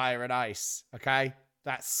remember Fire and Ice, okay?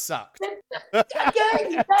 That sucked.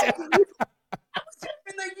 Again, I was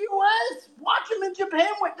in the U.S. Watch him in Japan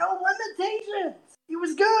with no limitations. He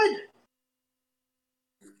was good.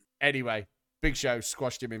 Anyway, Big Show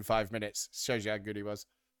squashed him in 5 minutes. Shows you how good he was.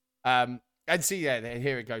 And see,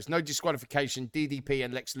 here it goes. No disqualification. DDP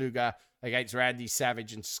and Lex Luger against Randy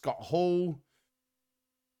Savage and Scott Hall.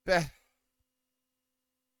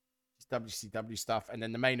 WCW stuff. And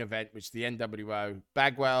then the main event, which is the NWO.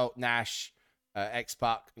 Bagwell, Nash,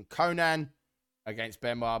 X-Pac, and Conan against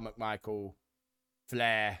Benoit, McMichael,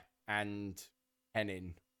 Flair, and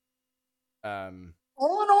Hennig.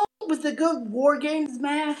 All in all, it was a good War Games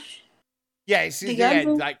match. Yeah, it's in the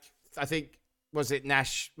end. Like, I think, was it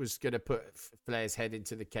Nash was going to put Flair's head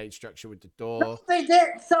into the cage structure with the door? No, they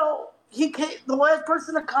did. So the last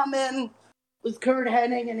person to come in was Kurt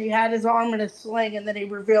Hennig, and he had his arm in a sling, and then he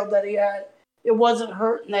revealed that it wasn't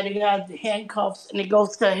hurt, and that he had handcuffs, and he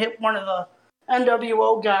goes to hit one of the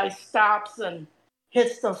NWO guys, stops and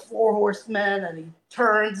hits the Four Horsemen, and he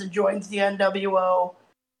turns and joins the NWO.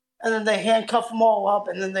 And then they handcuff them all up,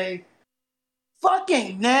 and then they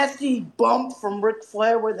fucking nasty bump from Ric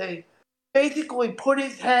Flair where they basically put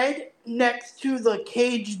his head next to the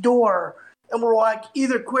cage door, and we're like,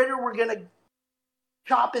 either quit or we're going to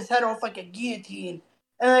chop his head off like a guillotine.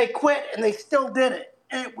 And they quit, and they still did it.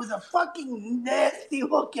 And it was a fucking nasty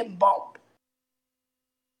looking bump.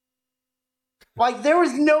 Like, there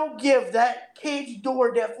was no give. That cage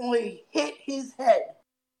door definitely hit his head.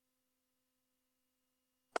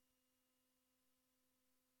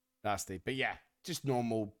 Nasty. But yeah, just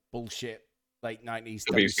normal bullshit, late 90s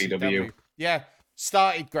WCW. Yeah,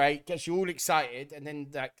 started great, gets you all excited, and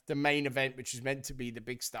then the main event, which was meant to be the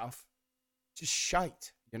big stuff, just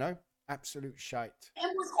shite, Absolute shite.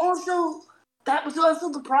 That was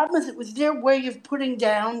also the problem, is it was their way of putting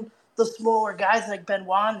down the smaller guys like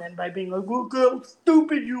Benoit, and by being like, look how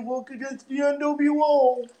stupid you look against the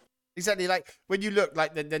NWO. Exactly. Like when you look,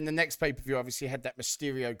 like then the next pay per view obviously had that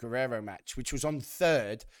Mysterio Guerrero match, which was on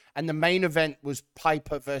third, and the main event was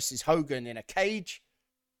Piper versus Hogan in a cage.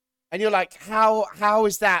 And you're like, how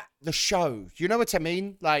is that the show? You know what I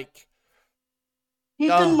mean? Like,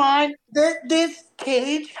 Keep in mind that this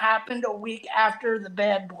cage happened a week after the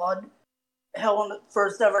Bad Blood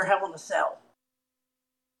first ever Hell in a Cell.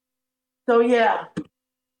 So yeah,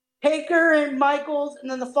 Taker and Michaels, and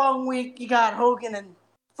then the following week you got Hogan and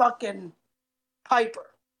fucking Piper.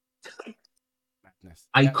 madness.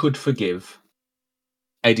 I could forgive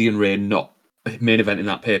Eddie and Ray not main event in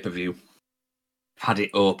that pay-per-view had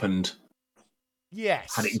it opened.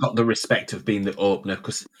 Yes. Had it got the respect of being the opener,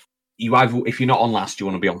 because you either, if you're not on last, you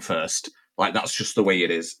want to be on first. Like, that's just the way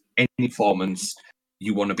it is. Any performance,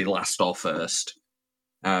 you want to be last or first.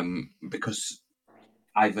 Because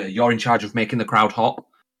either you're in charge of making the crowd hot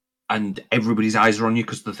and everybody's eyes are on you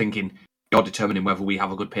because they're thinking you're determining whether we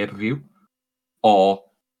have a good pay-per-view, or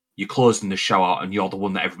you're closing the show out and you're the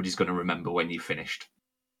one that everybody's going to remember when you finished.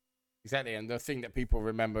 Exactly, and the thing that people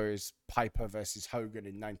remember is Piper versus Hogan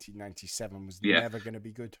in 1997 was never going to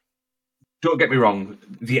be good. Don't get me wrong,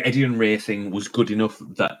 the Eddie and Ray thing was good enough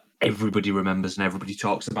that everybody remembers and everybody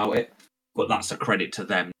talks about it, but that's a credit to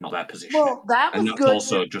them, not their position. Well, that was and that good.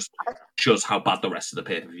 Also just shows how bad the rest of the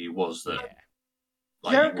pay-per-view was. That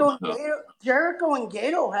Jericho and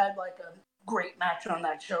Gato had like a great match on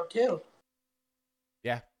that show too.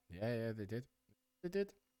 Yeah, they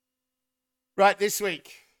did. Right, this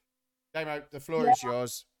week, Damo, the floor is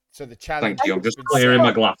yours. So the challenge. Thank you. I'm just clearing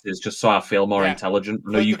my glasses just so I feel more intelligent.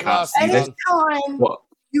 I know you can't see this. Anytime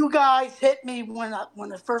you guys hit me when I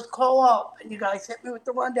first call up, and you guys hit me with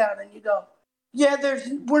the rundown, and you go, "Yeah,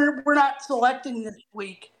 we're not selecting this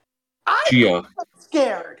week." I'm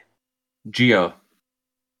scared. Gio.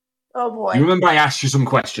 Oh boy. You remember I asked you some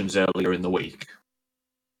questions earlier in the week?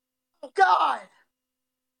 Oh God.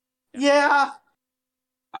 Yeah.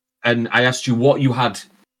 And I asked you what you had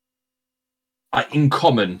in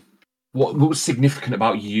common. What was significant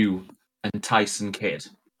about you and Tyson Kidd?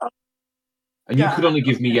 And you could only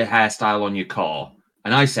give me your hairstyle on your car.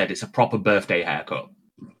 And I said it's a proper birthday haircut.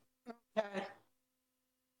 Okay.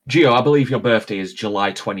 Gio, I believe your birthday is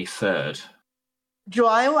July 23rd.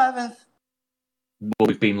 July 11th. Well,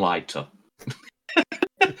 we've been lied to.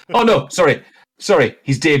 Oh, no, sorry.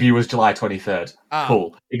 His debut was July 23rd.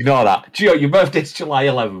 Cool. Ignore that. Gio, your birthday's July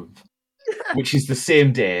 11th, which is the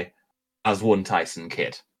same day as one Tyson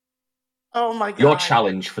Kidd. Oh, my God. Your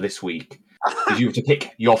challenge for this week is you have to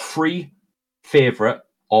pick your three favourite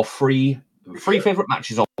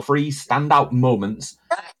matches or three standout moments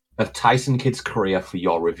of Tyson Kidd's career for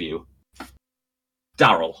your review.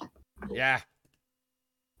 Daryl. Yeah.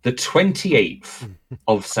 The 28th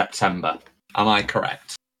of September. Am I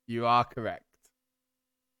correct? You are correct.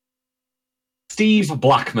 Steve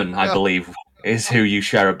Blackman, I believe, is who you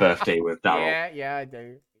share a birthday with, Daryl. Yeah, I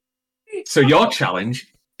do. So your challenge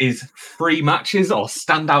is 3 matches or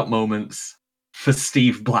standout moments for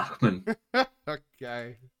Steve Blackman.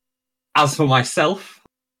 Okay. As for myself,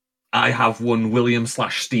 I have one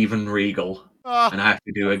William/Steven Regal. And I have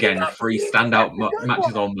to do, again, 3 standout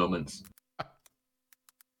matches or moments.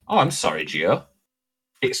 Oh, I'm sorry, Gio.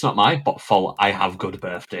 It's not my fault I have good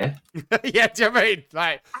birthday. Yeah, do you mean?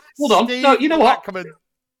 Like, hold on. No, you know what? To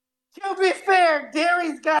be fair,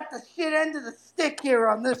 Gary's got the shit end of the stick here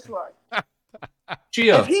on this one.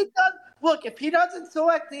 Gio. If he doesn't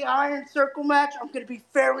select the Iron Circle match, I'm going to be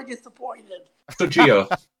fairly disappointed. So,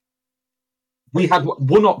 Gio, we had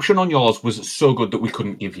one option on yours was so good that we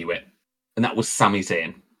couldn't give you it, and that was Sami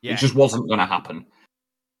Zayn. Yeah. It just wasn't going to happen.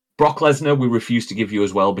 Brock Lesnar, we refused to give you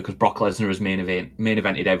as well because Brock Lesnar has main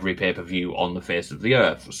evented every pay-per-view on the face of the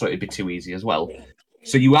earth, so it'd be too easy as well.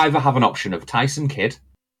 So you either have an option of Tyson Kidd,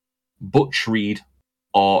 Butch Reed,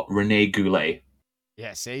 or Rene Goulet.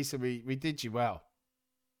 Yeah, see, so we did you well.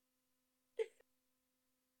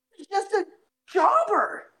 He's just a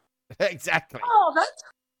jobber. Exactly. Oh, that's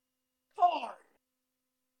hard.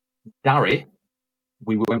 Gary,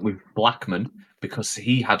 we went with Blackman because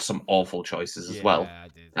he had some awful choices as well. I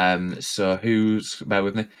did. So bear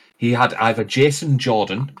with me. He had either Jason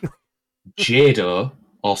Jordan, Jado,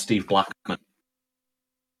 or Steve Blackman.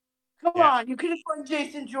 Come on, you could have gone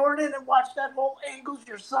Jason Jordan and watched that whole Angle's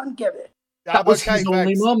Your Son gimmick. That was his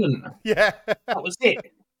only moment. Yeah. That was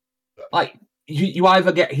it. Like, you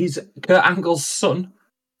either get his Kurt Angle's son,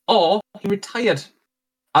 or he retired.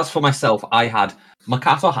 As for myself, I had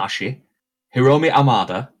Makoto Hashi, Hiromi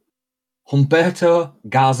Amada, Humberto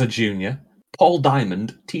Garza Jr., Paul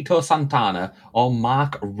Diamond, Tito Santana, or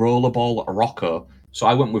Mark Rollerball Rocco. So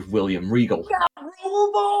I went with William Regal. Yeah,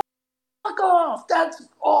 Rollerball. Fuck off. That's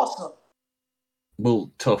awesome.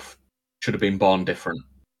 Well, tough. Should have been born different.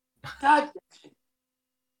 God.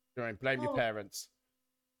 Right, blame your parents.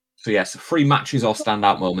 So yes, free matches or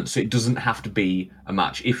standout moments. So it doesn't have to be a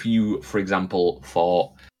match. If you, for example,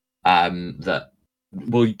 thought that,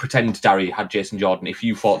 well, you pretend Darry had Jason Jordan. If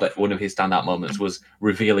you thought that one of his standout moments was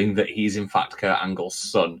revealing that he's in fact Kurt Angle's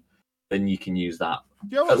son, then you can use that.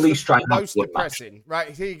 You know At least try and have most one depressing. match. Right,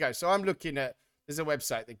 here you go. So I'm looking at, there's a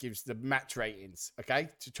website that gives the match ratings, okay,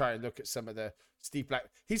 to try and look at some of the Steve Black.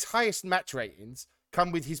 His highest match ratings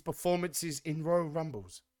come with his performances in Royal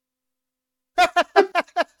Rumbles.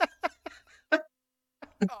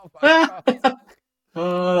 Oh my God.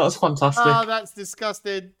 Oh, that's fantastic. Oh, that's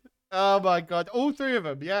disgusting. Oh my God. All three of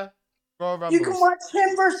them, yeah. Royal Rumbles. You can watch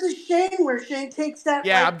him versus Shane, where Shane takes that.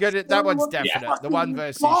 Yeah, like, I'm good at that one's slow definite. The fucking one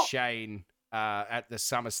versus ball. Shane at the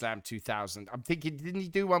SummerSlam 2000. I'm thinking, didn't he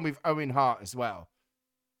do one with Owen Hart as well?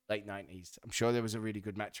 Late 90s. I'm sure there was a really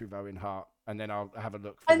good match with Owen Hart. And then I'll have a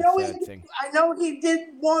look for the third thing. I know he did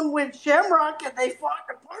one with Shamrock, and they fought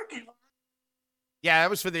in the parking lot. Yeah,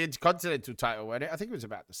 that was for the Intercontinental title, wasn't it? I think it was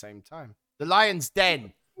about the same time. The Lion's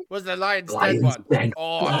Den. Was the Lion's Den one? Den.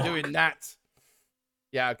 Oh, I'm doing that.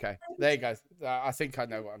 Yeah, okay. There you go. I think I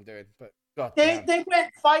know what I'm doing, but God damn. They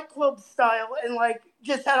went Fight Club style and like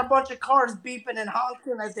just had a bunch of cars beeping and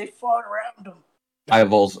honking as they fought around them.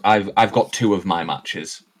 I've got two of my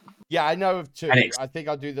matches. Yeah, I know of two. I think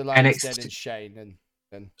I'll do the Lion's Den and Shane, and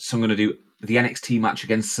then. So I'm going to do the NXT match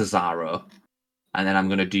against Cesaro, and then I'm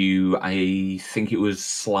going to do, I think it was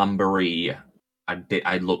Slamboree.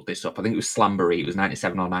 I looked this up. I think it was Slamboree. It was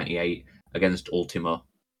 97 or 98 against Ultimo.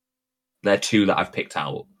 They're two that I've picked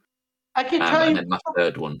out. I can tell and you. then my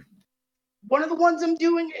third one. One of the ones I'm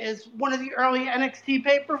doing is one of the early NXT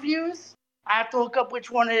pay-per-views. I have to look up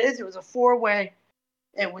which one it is. It was a 4-way.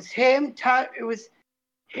 It was him. Tyler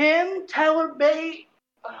Bate.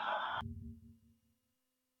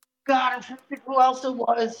 God, I'm trying to think who else it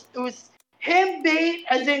was. It was him, Bate,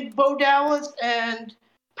 I think Bo Dallas, and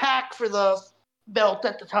Pac for the belt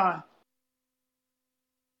at the time.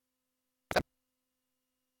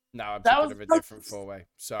 No, I'm thinking of a different 4-way.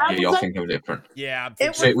 Sorry. Yeah, you're thinking of different. Yeah, I'm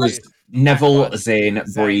thinking So it was Neville,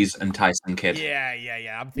 Zayn, Breeze, and Tyson Kidd.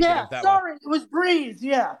 Yeah. I'm thinking of that one. It was Breeze.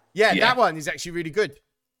 Yeah, that one is actually really good.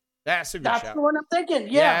 That's a good shout. That's the one I'm thinking.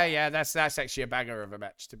 Yeah. That's actually a banger of a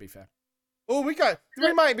match, to be fair. Oh, we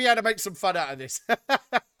might be able to make some fun out of this.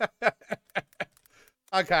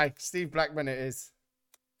 Okay, Steve Blackman it is.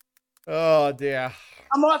 Oh dear.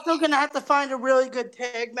 I'm also gonna have to find a really good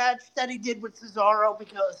tag match that he did with Cesaro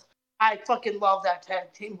because I fucking love that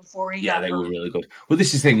tag team before he. Yeah, they were really good. Well,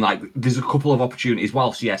 this is the thing. Like, there's a couple of opportunities.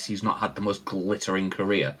 Whilst yes, he's not had the most glittering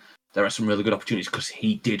career, there are some really good opportunities because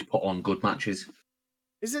he did put on good matches.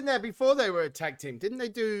 Isn't there, before they were a tag team, didn't they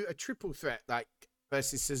do a triple threat like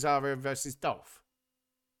versus Cesaro versus Dolph?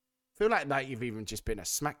 I feel like that you've even just been a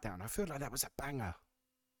SmackDown. I feel like that was a banger.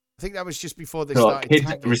 I think that was just before they started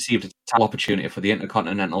Kidd received a title opportunity for the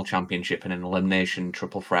Intercontinental Championship in an elimination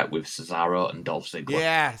triple threat with Cesaro and Dolph Ziggler.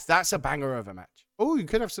 Yeah, that's a banger of a match. Oh, you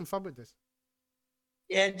could have some fun with this.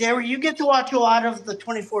 Yeah, Derry, you get to watch a lot of the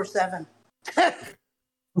 24/7.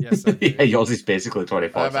 Yes, yeah, yours is basically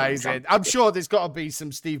 24/7. Amazing. I'm sure there's got to be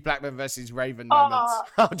some Steve Blackman versus Raven moments.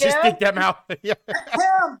 I'll just dig them out. Yeah.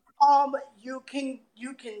 You can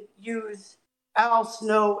use Al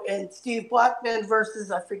Snow and Steve Blackman versus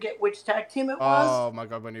I forget which tag team it was. Oh my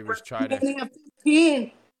God, when he was trying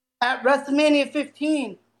to. At WrestleMania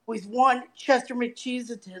 15 with one Chester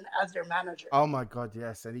McCheeseton as their manager. Oh my God,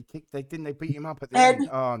 yes, and they beat him up at the end.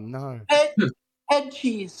 Oh no. Head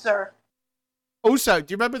cheese, sir. Also,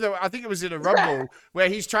 do you remember I think it was in a Rumble where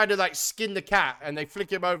he's trying to like skin the cat and they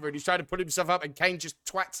flick him over and he's trying to put himself up and Kane just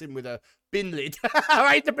twats him with a bin lid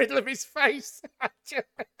right in the middle of his face.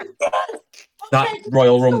 That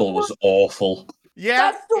Royal Rumble was awful.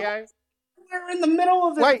 Yeah. We're in the middle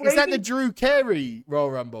of it. Wait, is that the Drew Carey Royal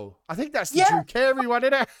Rumble? I think that's the Drew Carey one,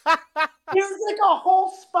 isn't it? There's like a whole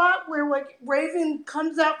spot where like Raven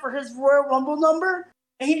comes out for his Royal Rumble number.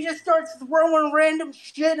 And he just starts throwing random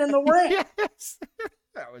shit in the ring. Yes.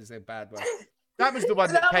 That was a bad one. That was the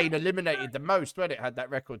one that Kane eliminated the most, when it had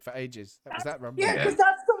that record for ages. That was that Rumble. Yeah, because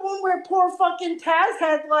that's the one where poor fucking Taz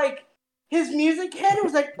had like his music hit. It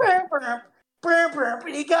was like burr, burr, burr, burr,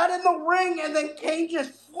 but he got in the ring and then Kane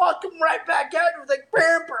just flucked him right back out. It was like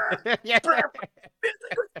burr, burr, Yeah. burr, burr.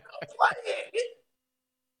 Music was so funny.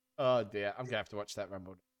 Oh dear, I'm gonna have to watch that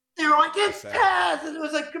Rumble. They were like, it's Taz, and it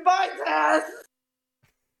was like, goodbye, Taz.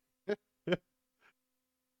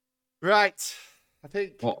 Right. I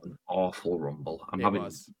think. What an awful Rumble. I'm having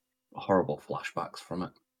horrible flashbacks from it.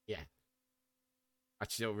 Yeah. I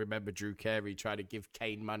still remember Drew Carey trying to give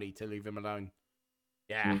Kane money to leave him alone.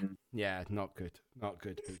 Yeah, yeah, not good. Not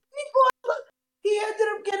good. He ended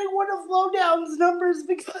up getting one of Lowdown's numbers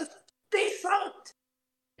because they sucked.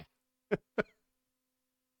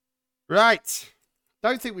 Right.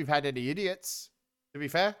 Don't think we've had any idiots, to be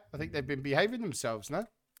fair. I think they've been behaving themselves, no? I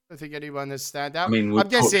don't think anyone has stand out. I mean, I'm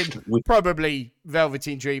guessing probably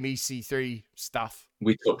Velveteen Dream EC3 stuff.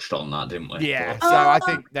 We touched on that, didn't we? Yeah, so I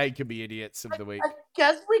think they could be idiots of the week. I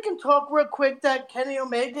guess we can talk real quick that Kenny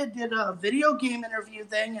Omega did a video game interview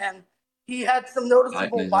thing, and he had some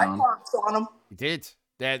noticeable bite marks on him. He did.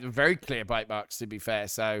 They're very clear bite marks, to be fair.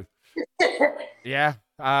 So, yeah.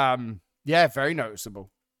 Yeah, very noticeable.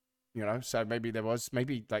 You know, so maybe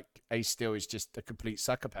like Ace Steel is just a complete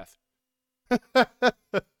psychopath.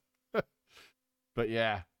 But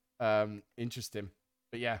yeah, interesting.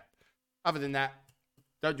 But yeah, other than that,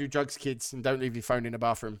 don't do drugs, kids, and don't leave your phone in the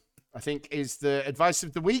bathroom, I think is the advice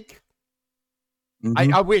of the week.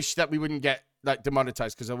 Mm-hmm. I wish that we wouldn't get like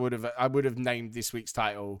demonetized, because I would have named this week's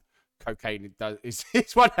title "Cocaine is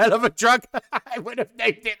one hell of a drug." I would have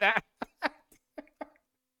named it that.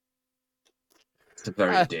 It's a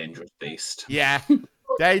very dangerous beast. Yeah,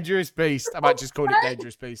 dangerous beast. I might just call it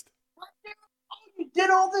Dangerous Beast. You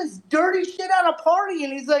did all this dirty shit at a party,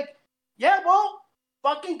 and he's like, "Yeah, well,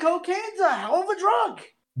 fucking cocaine's a hell of a drug."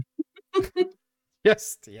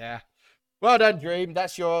 Yes, yeah. Well done, Dream.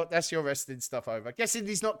 That's your wrestling stuff over. Guessing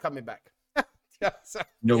he's not coming back.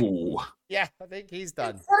 No. Yeah, I think he's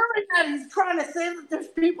done. Considering that he's trying to say that there's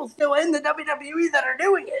people still in the WWE that are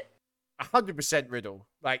doing it. 100% Riddle.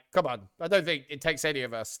 Like, come on. I don't think it takes any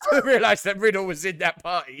of us to realize that Riddle was in that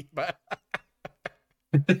party. But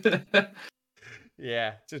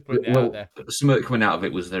yeah, just putting it out there. The smoke coming out of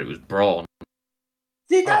it was that it was Braun.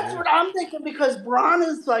 See, that's what I'm thinking, because Braun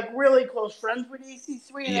is like really close friends with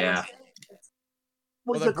EC3. Yeah.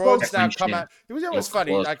 Well, the Braun's now come out. It was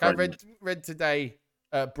funny. Like, I read today,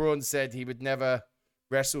 Braun said he would never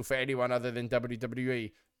wrestle for anyone other than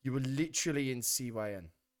WWE. You were literally in CYN.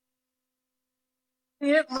 He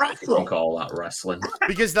didn't wrestle. I can call that wrestling.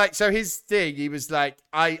 Because, like, so his thing, he was like,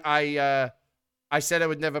 I said I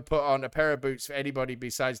would never put on a pair of boots for anybody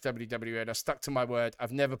besides WWE, and I stuck to my word.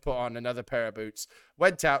 I've never put on another pair of boots.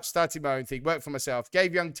 Went out, started my own thing, worked for myself,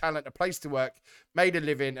 gave young talent a place to work, made a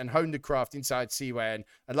living, and honed the craft inside CWN.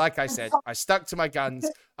 And like I said, I stuck to my guns.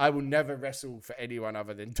 I will never wrestle for anyone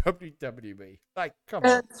other than WWE. Like, come on,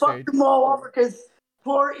 and fucked them all over, because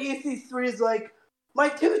poor EC3 is like, my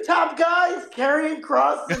two top guys, Karrion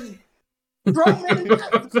Kross and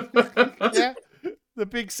Strowman. Yeah. The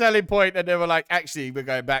big selling point, and they were like, actually, we're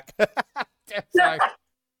going back.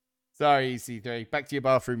 Sorry, EC3. Back to your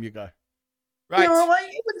bathroom you go. Right. You know, like,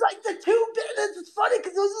 it was like the two, it's funny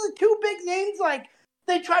because those are the two big names. Like,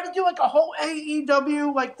 they try to do like a whole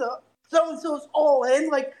AEW, like the so-and-so's all in.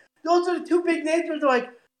 Like, those are the two big names where they're like,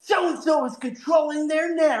 so-and-so is controlling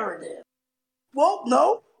their narrative. Well,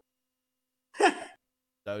 no.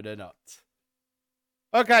 No, they're not.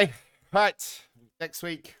 Okay. Right. Next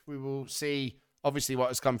week, we will see, obviously, what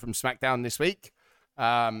has come from SmackDown this week.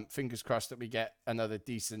 Fingers crossed that we get another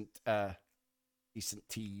decent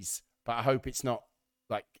tease. But I hope it's not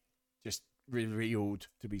like just revealed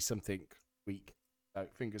to be something weak. So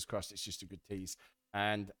fingers crossed it's just a good tease.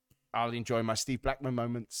 And I'll enjoy my Steve Blackman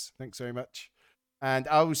moments. Thanks very much. And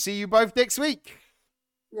I will see you both next week.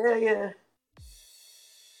 Yeah.